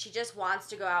 And she just wants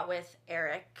to go out with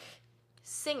Eric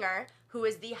Singer, who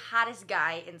is the hottest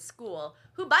guy in school,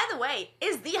 who, by the way,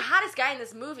 is the hottest guy in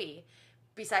this movie,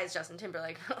 besides Justin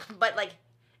Timberlake. But, like,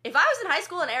 if I was in high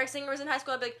school and Eric Singer was in high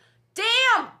school, I'd be like,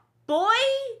 damn, boy!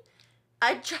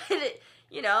 I'd try to,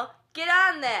 get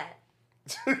on that.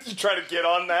 You try to get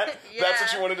on that? Yeah. That's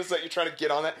what you wanted to say? You try to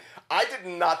get on that? I did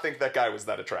not think that guy was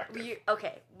that attractive.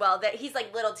 Okay, well, he's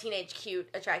like little teenage cute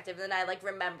attractive, and then I like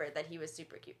remembered that he was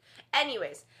super cute.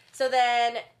 Anyways, so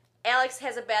then Alex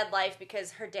has a bad life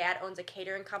because her dad owns a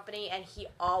catering company, and he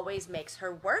always makes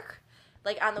her work,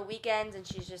 like on the weekends, and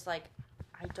she's just like,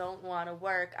 I don't want to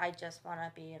work, I just want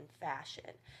to be in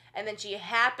fashion. And then she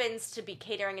happens to be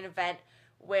catering an event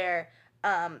where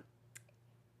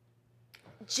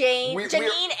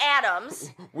Janine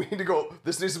Adams. We need to go.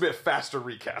 This needs to be a faster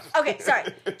recap. Okay, sorry.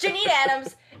 Janine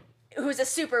Adams, who's a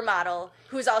supermodel,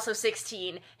 who's also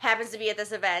 16, happens to be at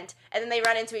this event, and then they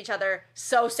run into each other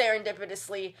so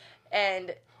serendipitously,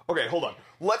 and... Okay, hold on.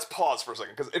 Let's pause for a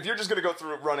second, because if you're just going to go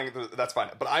through running, that's fine.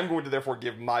 But I'm going to therefore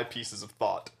give my pieces of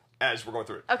thought as we're going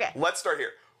through it. Okay. Let's start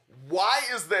here. Why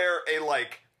is there a,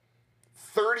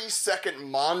 30-second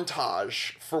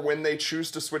montage for when they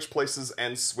choose to switch places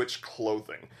and switch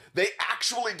clothing? They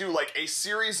actually do, a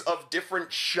series of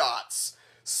different shots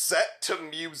set to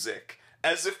music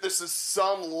as if this is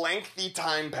some lengthy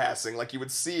time passing like you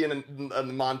would see in a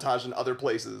montage in other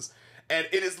places. And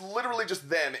it is literally just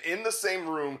them in the same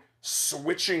room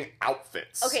switching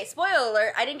outfits. Okay, spoiler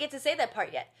alert, I didn't get to say that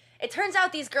part yet. It turns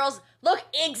out these girls look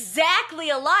exactly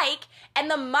alike, and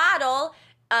the model...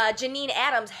 Janine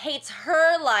Adams hates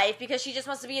her life because she just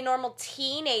wants to be a normal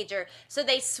teenager. So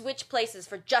they switch places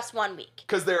for just 1 week.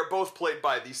 Because they're both played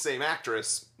by the same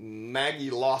actress, Maggie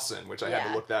Lawson, which I had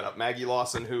to look that up. Maggie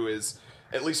Lawson, who is,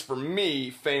 at least for me,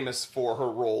 famous for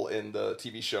her role in the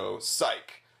TV show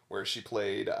Psych, where she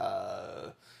played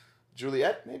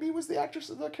Juliet, maybe was the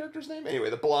character's name? Anyway,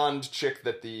 the blonde chick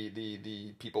that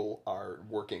the people are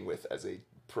working with as a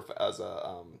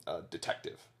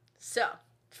detective. So...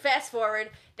 fast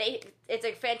forward, it's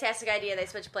a fantastic idea. They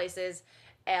switch places.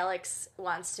 Alex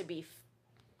wants to be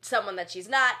someone that she's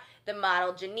not. The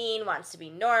model Janine wants to be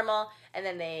normal, and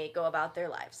then they go about their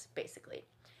lives, basically.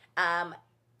 And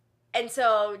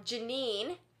so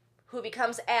Janine, who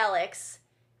becomes Alex,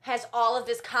 has all of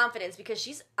this confidence because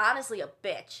she's honestly a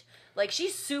bitch. Like,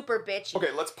 she's super bitchy.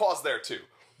 Okay, let's pause there, too.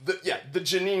 The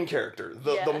Janine character,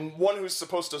 the one who's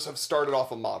supposed to have started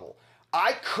off a model.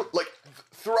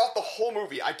 Throughout the whole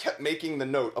movie, I kept making the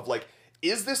note of, like,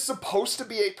 is this supposed to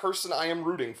be a person I am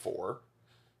rooting for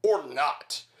or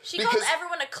not? She calls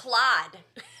everyone a clod.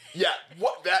 Yeah,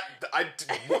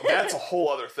 that's a whole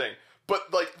other thing.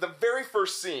 But, like, the very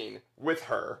first scene with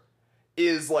her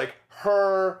is, like,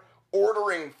 her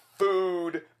ordering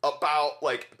food about,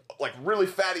 like really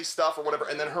fatty stuff or whatever,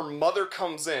 and then her mother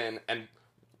comes in, and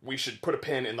we should put a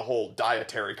pin in the whole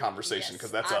dietary conversation,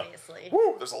 because that's obviously.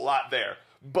 There's a lot there.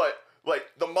 But, like,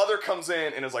 the mother comes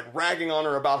in and is, like, ragging on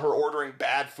her about her ordering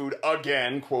bad food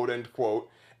again, quote unquote,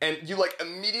 and you, like,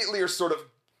 immediately are sort of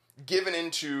given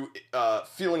into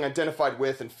feeling identified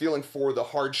with and feeling for the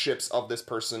hardships of this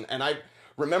person. And I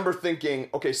remember thinking,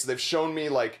 okay, so they've shown me,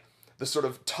 like, the sort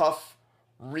of tough,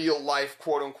 real life,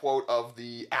 quote unquote, of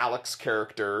the Alex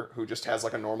character who just has,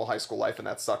 like, a normal high school life, and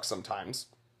that sucks sometimes.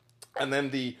 And then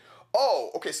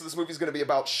okay, so this movie's going to be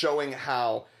about showing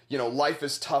how, you know, life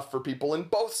is tough for people in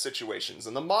both situations,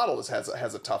 and the model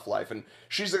has a tough life, and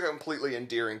she's a completely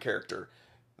endearing character.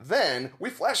 Then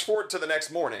we flash forward to the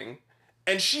next morning,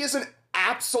 and she is an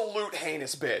absolute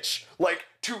heinous bitch. Like,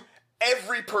 to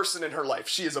every person in her life.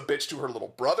 She is a bitch to her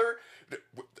little brother.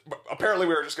 Apparently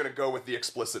we are just going to go with the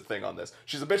explicit thing on this.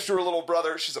 She's a bitch to her little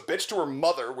brother. She's a bitch to her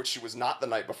mother, which she was not the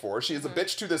night before. She is a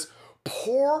bitch to this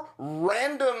poor,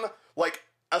 random, like,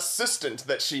 assistant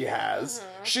that she has.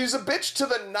 She's a bitch to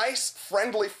the nice,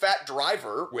 friendly, fat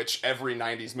driver, which every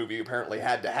 90s movie apparently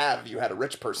had to have if you had a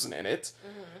rich person in it.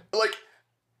 Like,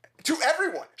 to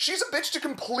everyone. She's a bitch to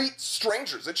complete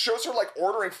strangers. It shows her, like,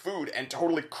 ordering food and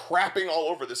totally crapping all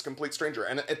over this complete stranger.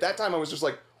 And at that time I was just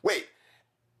like, wait,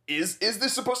 is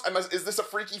this is this a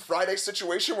Freaky Friday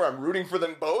situation where I'm rooting for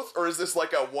them both? Or is this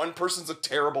like a one person's a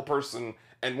terrible person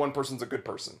and one person's a good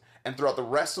person? And throughout the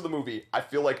rest of the movie, I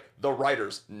feel like the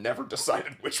writers never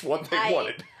decided which one they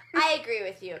wanted. I agree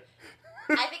with you.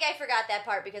 I think I forgot that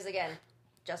part because, again,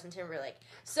 Justin Timberlake.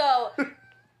 So,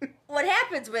 what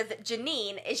happens with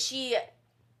Janine is she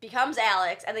becomes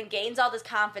Alex and then gains all this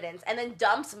confidence and then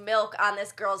dumps milk on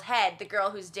this girl's head, the girl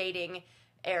who's dating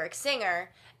Eric Singer,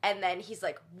 and then he's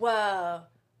like, whoa,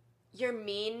 you're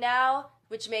mean now?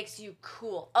 Which makes you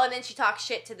cool. Oh, and then she talks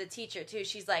shit to the teacher, too.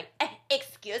 She's like,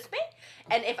 excuse me?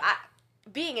 And if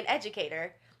being an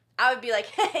educator, I would be like,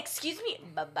 excuse me,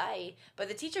 bye-bye. But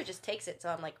the teacher just takes it, so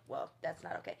I'm like, well, that's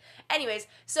not okay. Anyways,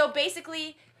 so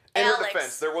basically, in Alex... her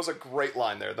defense, there was a great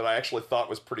line there that I actually thought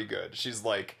was pretty good. She's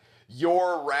like,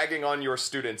 your ragging on your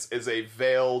students is a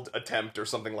veiled attempt or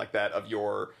something like that of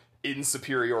your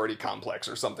insuperiority complex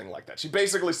or something like that. She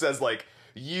basically says, like,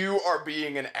 you are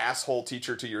being an asshole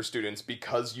teacher to your students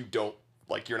because you're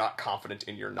not confident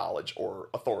in your knowledge or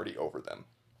authority over them.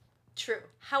 True.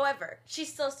 However,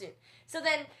 she's still a student. So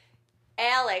then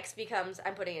Alex becomes,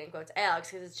 I'm putting it in quotes, Alex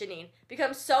because it's Janine,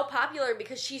 becomes so popular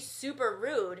because she's super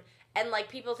rude and, like,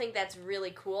 people think that's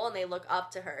really cool and they look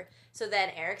up to her. So then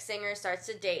Eric Singer starts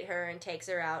to date her and takes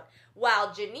her out, while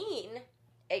Janine,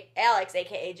 Alex,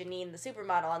 aka Janine, the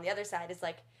supermodel on the other side, is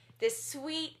like this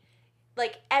sweet,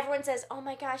 like, everyone says, oh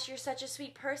my gosh, you're such a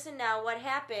sweet person now, what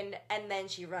happened? And then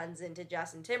she runs into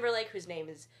Justin Timberlake, whose name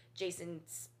is Jason.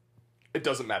 It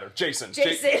doesn't matter. Jason.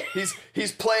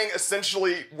 He's playing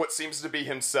essentially what seems to be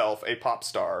himself, a pop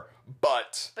star,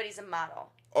 but he's a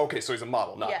model. Okay, so he's a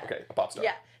model, okay, a pop star.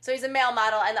 Yeah, so he's a male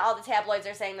model, and all the tabloids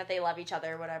are saying that they love each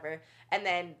other or whatever, and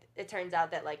then it turns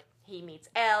out that, like, he meets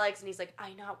Alex, and he's like,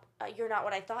 you're not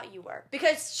what I thought you were.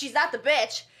 Because she's not the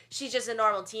bitch, she's just a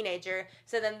normal teenager,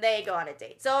 so then they go on a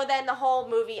date. So then the whole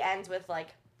movie ends with, like,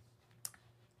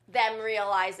 them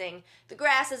realizing the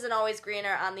grass isn't always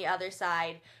greener on the other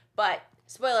side, but,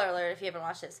 spoiler alert if you haven't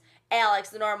watched this, Alex,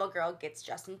 the normal girl, gets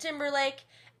Justin Timberlake,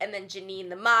 and then Janine,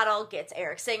 the model, gets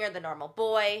Eric Singer, the normal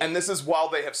boy. And this is while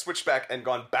they have switched back and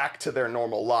gone back to their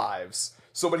normal lives.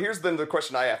 So, but here's then the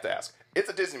question I have to ask. It's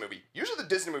a Disney movie. Usually the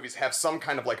Disney movies have some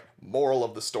kind of, like, moral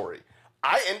of the story.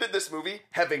 I ended this movie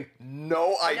having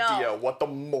no idea what the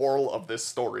moral of this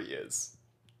story is.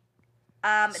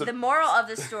 The moral of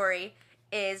the story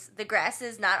is the grass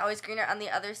is not always greener on the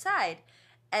other side.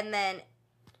 And then...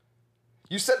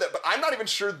 You said that, but I'm not even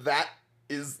sure that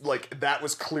is, like, that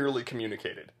was clearly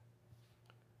communicated.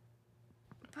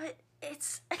 But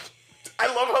it's...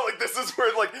 I love how, like, this is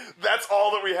where, like, that's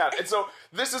all that we have. And so,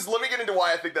 let me get into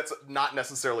why I think that's not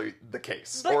necessarily the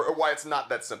case, or why it's not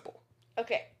that simple.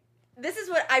 Okay. This is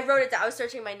what, I wrote it down, I was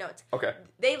searching my notes. Okay.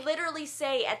 They literally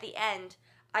say at the end,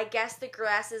 I guess the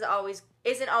grass isn't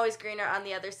always greener on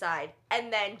the other side.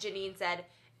 And then Janine said,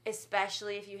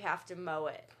 especially if you have to mow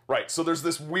it. Right, so there's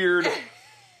this weird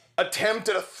attempt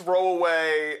at a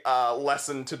throwaway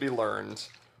lesson to be learned,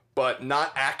 but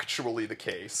not actually the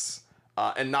case.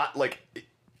 And not, like,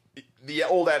 the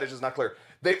old adage is not clear.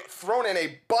 They've thrown in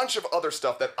a bunch of other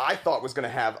stuff that I thought was going to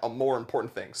have a more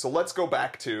important thing. So let's go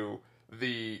back to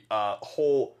the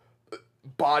whole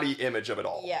body image of it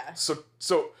all. Yeah. So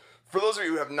for those of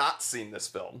you who have not seen this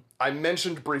film, I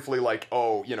mentioned briefly, like,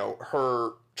 oh, you know,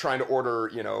 her trying to order,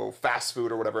 you know, fast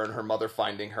food or whatever, and her mother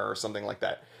finding her or something like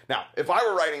that. Now, if I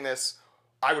were writing this,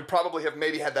 I would probably have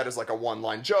maybe had that as like a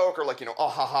one-line joke, or like, you know, oh,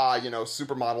 haha, you know,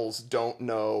 supermodels don't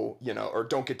know, you know, or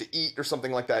don't get to eat or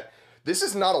something like that. This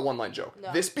is not a one-line joke.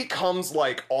 No. This becomes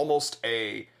like almost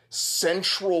a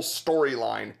central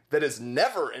storyline that is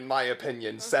never, in my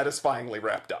opinion, satisfyingly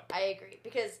wrapped up. I agree,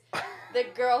 because the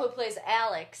girl who plays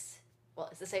Alex, well,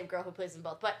 it's the same girl who plays them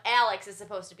both, but Alex is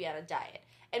supposed to be on a diet.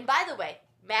 And by the way,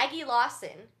 Maggie Lawson,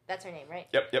 that's her name, right?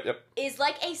 Yep. Is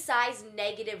like a size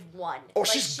 -1. Oh, like,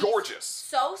 she's gorgeous.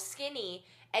 So skinny,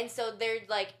 and so there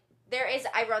is,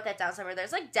 I wrote that down somewhere,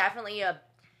 there's like definitely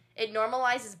it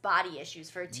normalizes body issues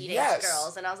for teenage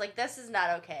girls, and I was like, this is not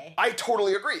okay. I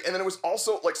totally agree. And then it was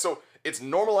also, like, so it's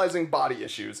normalizing body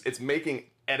issues, it's making,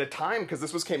 at a time, because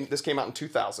this came out in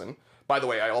 2000. By the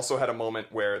way, I also had a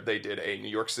moment where they did a New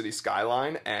York City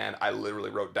skyline, and I literally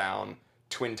wrote down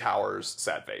Twin Towers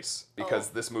sad face, because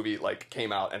this movie, like,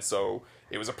 came out, and so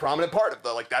it was a prominent part of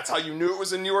the, like, that's how you knew it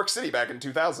was in New York City back in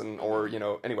 2000, or, you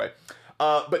know, anyway.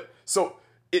 But, so,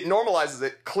 it normalizes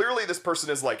it. Clearly this person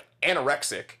is, like,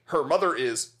 anorexic. Her mother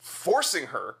is forcing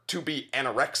her to be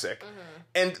anorexic.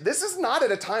 And this is not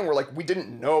at a time where, like, we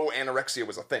didn't know anorexia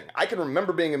was a thing. I can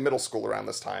remember being in middle school around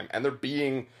this time, and there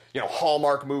being, you know,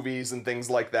 Hallmark movies and things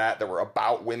like that that were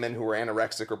about women who were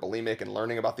anorexic or bulimic and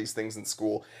learning about these things in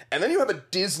school. And then you have a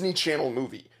Disney Channel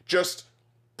movie just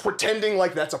pretending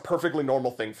like that's a perfectly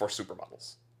normal thing for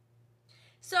supermodels.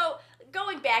 So,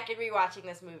 going back and rewatching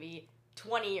this movie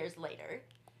 20 years later,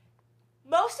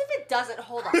 most of it doesn't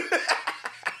hold up.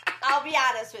 I'll be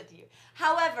honest with you.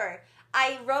 However,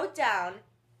 I wrote down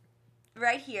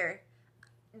right here,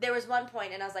 there was one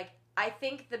point, and I was like, I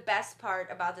think the best part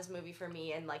about this movie for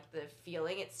me, and like the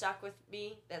feeling that stuck with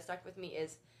me,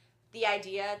 is the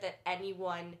idea that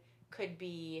anyone could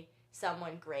be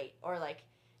someone great, or like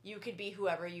you could be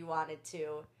whoever you wanted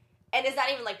to. And it's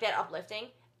not even like that uplifting.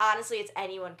 Honestly, it's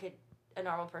a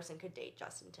normal person could date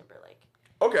Justin Timberlake.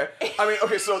 Okay. I mean,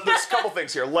 okay, so there's a couple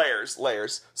things here. Layers.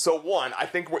 So one, I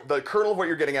think the kernel of what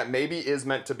you're getting at maybe is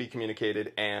meant to be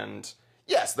communicated, and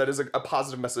yes, that is a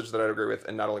positive message that I'd agree with,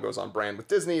 and not only goes on brand with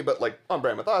Disney, but like on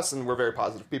brand with us, and we're very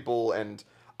positive people, and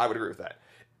I would agree with that.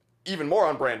 Even more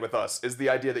on brand with us is the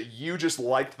idea that you just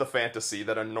liked the fantasy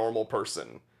that a normal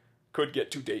person could get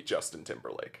to date Justin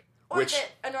Timberlake. Or that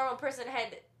a normal person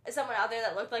had someone out there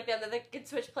that looked like them that they could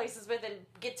switch places with and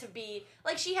get to be...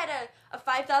 Like, she had a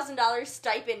 $5,000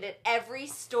 stipend at every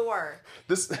store.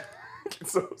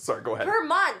 Sorry, go ahead. Per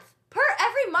month.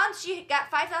 Every month she got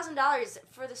 $5,000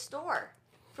 for the store.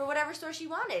 For whatever store she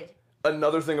wanted.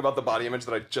 Another thing about the body image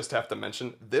that I just have to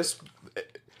mention,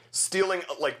 stealing,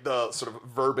 like, the sort of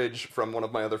verbiage from one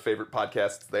of my other favorite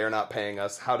podcasts, They Are Not Paying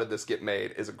Us, How Did This Get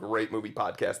Made, is a great movie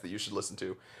podcast that you should listen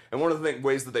to. And one of the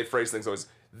ways that they phrase things is,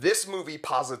 this movie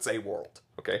posits a world,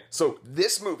 okay? So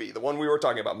this movie, the one we were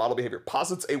talking about, Model Behavior,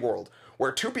 posits a world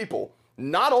where two people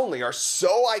not only are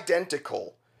so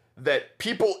identical that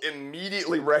people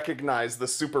immediately recognize the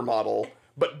supermodel,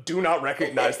 but do not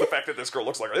recognize the fact that this girl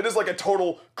looks like her. It is like a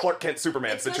total Clark Kent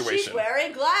Superman situation. She's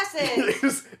wearing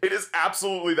glasses. It is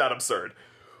absolutely that absurd.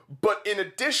 But in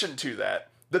addition to that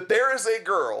there is a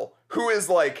girl who is,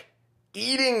 like,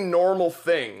 eating normal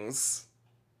things,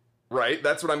 right?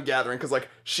 That's what I'm gathering, because, like,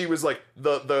 she was, like,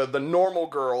 the normal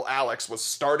girl, Alex, was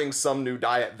starting some new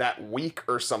diet that week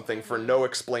or something for no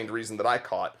explained reason that I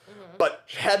caught, but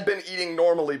had been eating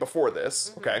normally before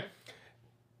this, okay?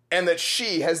 And that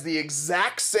she has the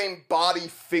exact same body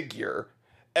figure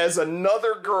as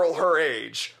another girl her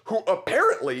age, who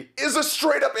apparently is a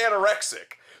straight-up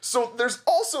anorexic. So there's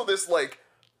also this, like,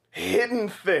 hidden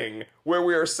thing where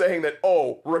we are saying that,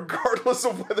 oh, regardless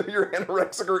of whether you're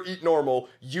anorexic or eat normal,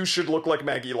 you should look like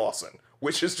Maggie Lawson,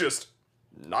 which is just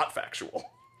not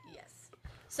factual. Yes.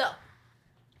 So,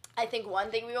 I think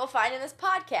one thing we will find in this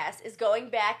podcast is going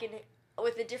back and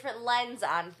with a different lens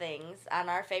on things, on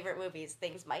our favorite movies,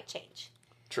 things might change.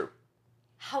 True.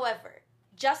 However,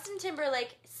 Justin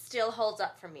Timberlake still holds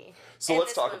up for me. So in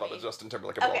let's this talk movie. about the Justin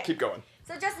Timberlake involved. Okay. Keep going.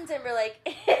 So Justin Timberlake,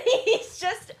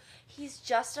 he's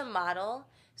just a model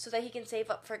so that he can save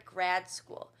up for grad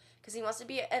school because he wants to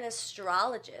be an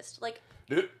astrologist. Like,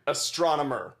 Dude,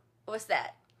 astronomer. what's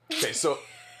that? Okay, so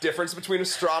difference between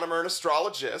astronomer and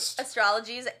astrologist.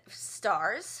 Astrology's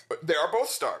stars. They are both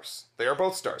stars. They are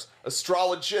both stars.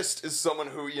 Astrologist is someone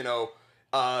who,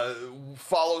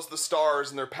 follows the stars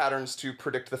and their patterns to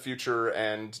predict the future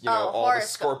and, all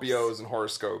horoscopes. the Scorpios and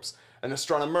horoscopes. An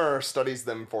astronomer studies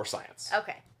them for science.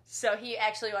 Okay, so he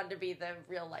actually wanted to be the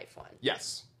real life one.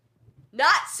 Yes.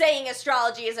 Not saying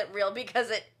astrology isn't real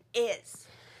because it is.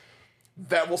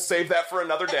 That we'll save that for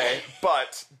another day,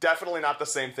 but definitely not the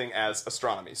same thing as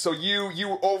astronomy. So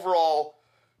you overall,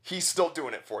 he's still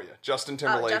doing it for you. Justin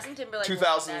Timberlake. Justin Timberlake will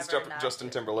 2000s never not Justin do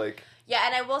it. Timberlake. Yeah,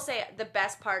 and I will say the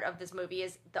best part of this movie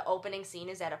is the opening scene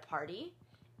is at a party.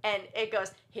 And it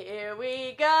goes, here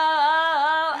we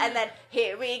go, and then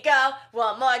here we go,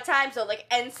 one more time. So, like,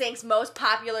 NSYNC's most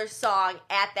popular song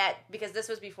at that, because this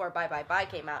was before Bye Bye Bye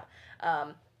came out,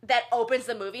 that opens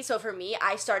the movie. So for me,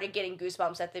 I started getting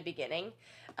goosebumps at the beginning.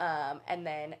 And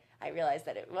then I realized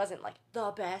that it wasn't, like,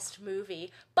 the best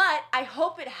movie. But I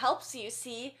hope it helps you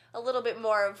see a little bit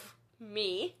more of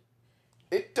me.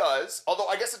 It does, although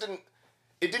I guess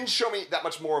it didn't show me that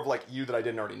much more of, like, you that I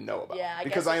didn't already know about. Yeah, I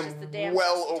because guess I it's am just the damn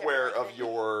well Justin aware Timberlake. of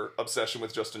your obsession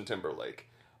with Justin Timberlake.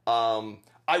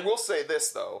 I will say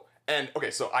this, though, and,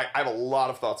 okay, so I have a lot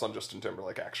of thoughts on Justin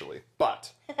Timberlake, actually,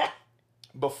 but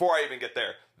before I even get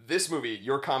there, this movie,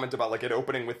 your comment about, like, it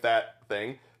opening with that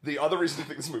thing, the other reason I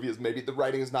think this movie is maybe the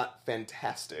writing is not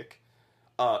fantastic.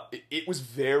 It was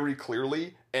very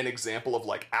clearly an example of,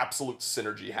 like, absolute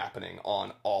synergy happening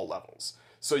on all levels.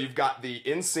 So you've got the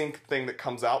NSYNC thing that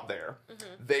comes out there.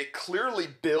 Mm-hmm. They clearly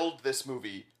build this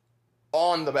movie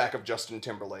on the back of Justin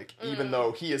Timberlake, even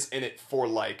though he is in it for,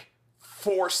 like,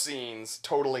 4 scenes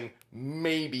totaling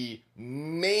maybe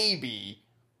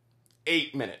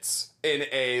 8 minutes in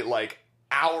a, like,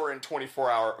 hour and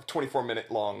 24 minute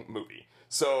long movie.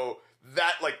 So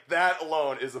that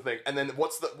alone is a thing. And then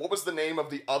what was the name of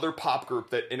the other pop group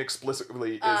that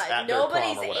inexplicably is at their prom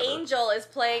Nobody's or whatever? Angel is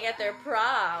playing at their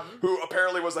prom. Who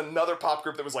apparently was another pop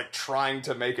group that was, like, trying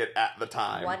to make it at the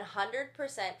time.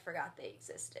 100% forgot they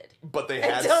existed. But they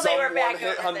had Until they some were back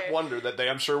one-hit over there. wonder that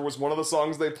I'm sure was one of the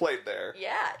songs they played there.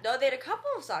 Yeah, no, they had a couple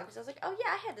of songs. I was like, oh yeah,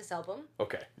 I had this album.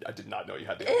 Okay, I did not know you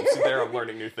had the album. See, there I'm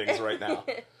learning new things right now.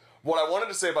 What I wanted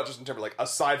to say about Justin Timberlake,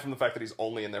 aside from the fact that he's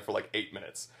only in there for, like, 8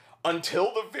 minutes, until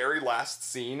the very last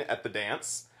scene at the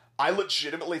dance, I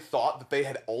legitimately thought that they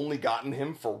had only gotten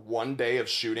him for 1 day of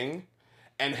shooting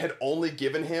and had only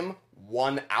given him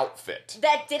one outfit.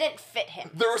 That didn't fit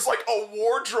him. There was, like, a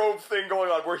wardrobe thing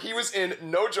going on where he was in,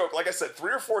 no joke, like I said,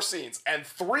 3 or 4 scenes, and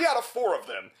 3 out of 4 of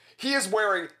them, he is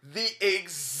wearing the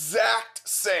exact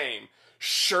same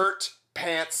shirt,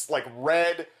 pants, like,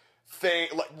 red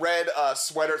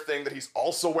sweater thing that he's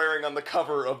also wearing on the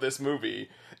cover of this movie.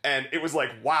 And it was like,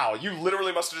 wow, you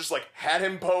literally must have just, like, had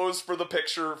him pose for the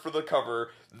picture for the cover,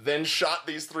 then shot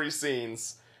these 3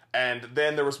 scenes, and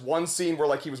then there was one scene where,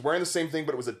 like, he was wearing the same thing,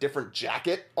 but it was a different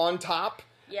jacket on top.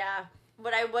 Yeah,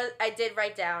 what I did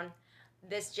write down,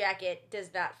 this jacket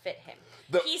does not fit him.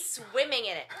 He's swimming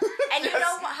in it. And Yes. You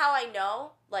know how I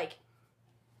know? Like,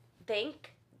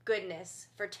 thank goodness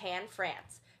for Tan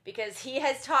France. Because he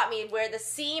has taught me where the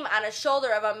seam on a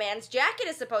shoulder of a man's jacket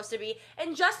is supposed to be,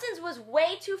 and Justin's was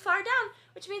way too far down,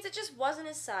 which means it just wasn't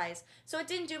his size. So it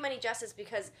didn't do him any justice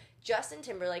because Justin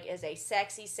Timberlake is a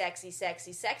sexy, sexy,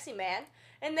 sexy, sexy man,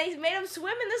 and they made him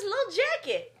swim in this little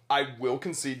jacket. I will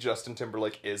concede Justin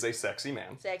Timberlake is a sexy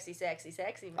man. Sexy, sexy,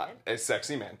 sexy man. A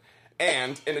sexy man.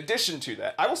 And in addition to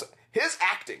that, I will say, his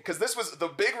acting, because this was the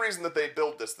big reason that they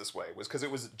built this way, was because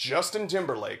it was Justin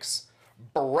Timberlake's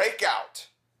breakout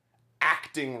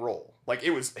acting role. Like, it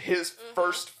was his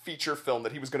first feature film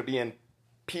that he was going to be in,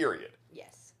 period.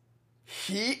 Yes.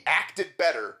 He acted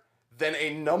better than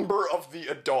a number of the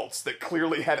adults that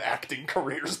clearly had acting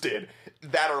careers did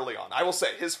that early on. I will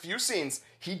say, his few scenes,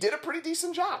 he did a pretty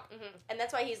decent job. Mm-hmm. And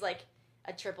that's why he's like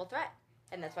a triple threat.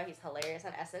 And that's why he's hilarious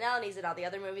on SNL, and he's in all the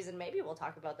other movies, and maybe we'll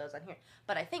talk about those on here.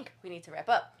 But I think we need to wrap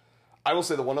up. I will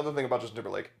say the one other thing about Justin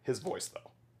Timberlake, his voice,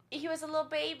 though. He was a little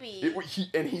baby.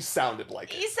 He sounded like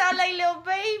He it. sounded like a little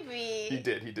baby. He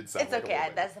did sound It's like okay. a little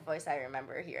baby. That's the voice I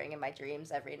remember hearing in my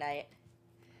dreams every night.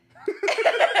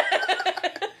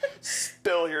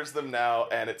 Still hears them now,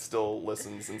 and it still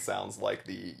listens and sounds like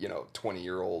the,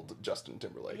 20-year-old Justin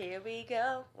Timberlake. Here we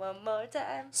go, one more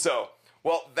time. So,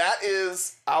 well, that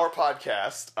is our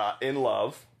podcast, In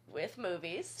Love. with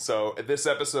movies. So this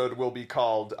episode will be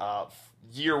called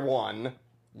Year One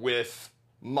with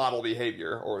Model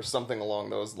Behavior, or something along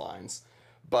those lines.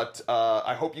 But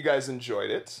I hope you guys enjoyed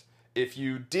it. If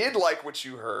you did like what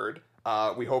you heard,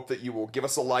 we hope that you will give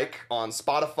us a like on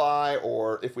Spotify,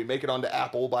 or if we make it onto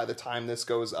Apple by the time this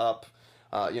goes up,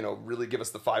 really give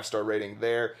us the 5-star rating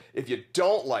there. If you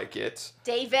don't like it...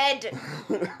 David!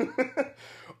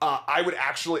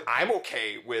 I'm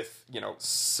okay with,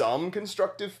 some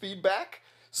constructive feedback.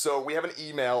 So we have an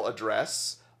email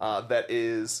address that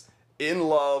is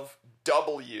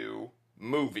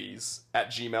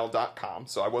inlovewmovies@gmail.com.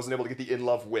 So I wasn't able to get the in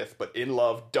love with, but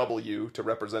inlovew to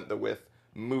represent the with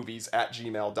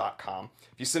movies@gmail.com.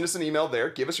 If you send us an email there,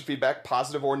 give us your feedback,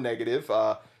 positive or negative,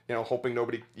 hoping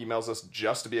nobody emails us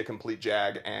just to be a complete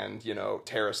jag and,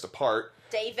 tear us apart.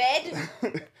 David!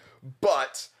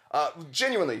 But,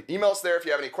 genuinely, email us there if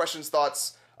you have any questions,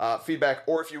 thoughts, feedback,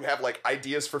 or if you have,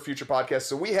 ideas for future podcasts.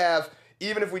 So we have,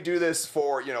 even if we do this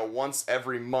for, once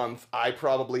every month, I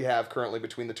probably have currently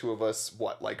between the two of us,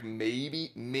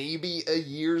 maybe a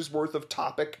year's worth of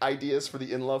topic ideas for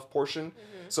the In Love portion.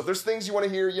 Mm-hmm. So if there's things you want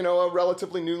to hear, a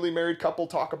relatively newly married couple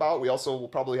talk about, we also will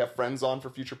probably have friends on for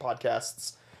future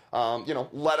podcasts.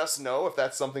 Let us know if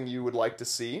that's something you would like to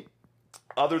see.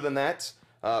 Other than that,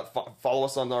 follow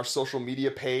us on our social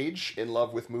media page, In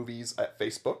Love with Movies at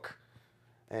Facebook.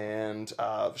 And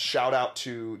shout out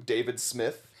to David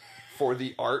Smith for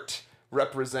the art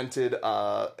represented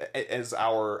as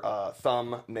our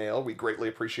thumbnail. We greatly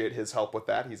appreciate his help with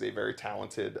that. He's a very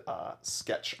talented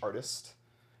sketch artist.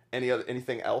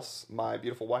 Anything else, my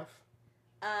beautiful wife?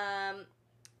 I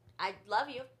love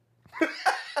you.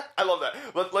 I love that.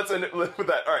 Let's end it with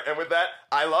that. All right, and with that,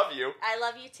 I love you. I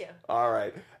love you too. All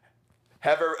right.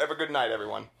 Have a good night,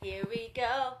 everyone. Here we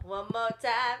go, one more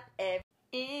time.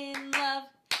 In love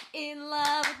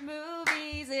with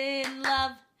movies. In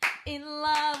love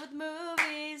with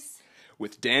movies.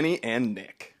 With Danny and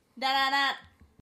Nick. Da da da.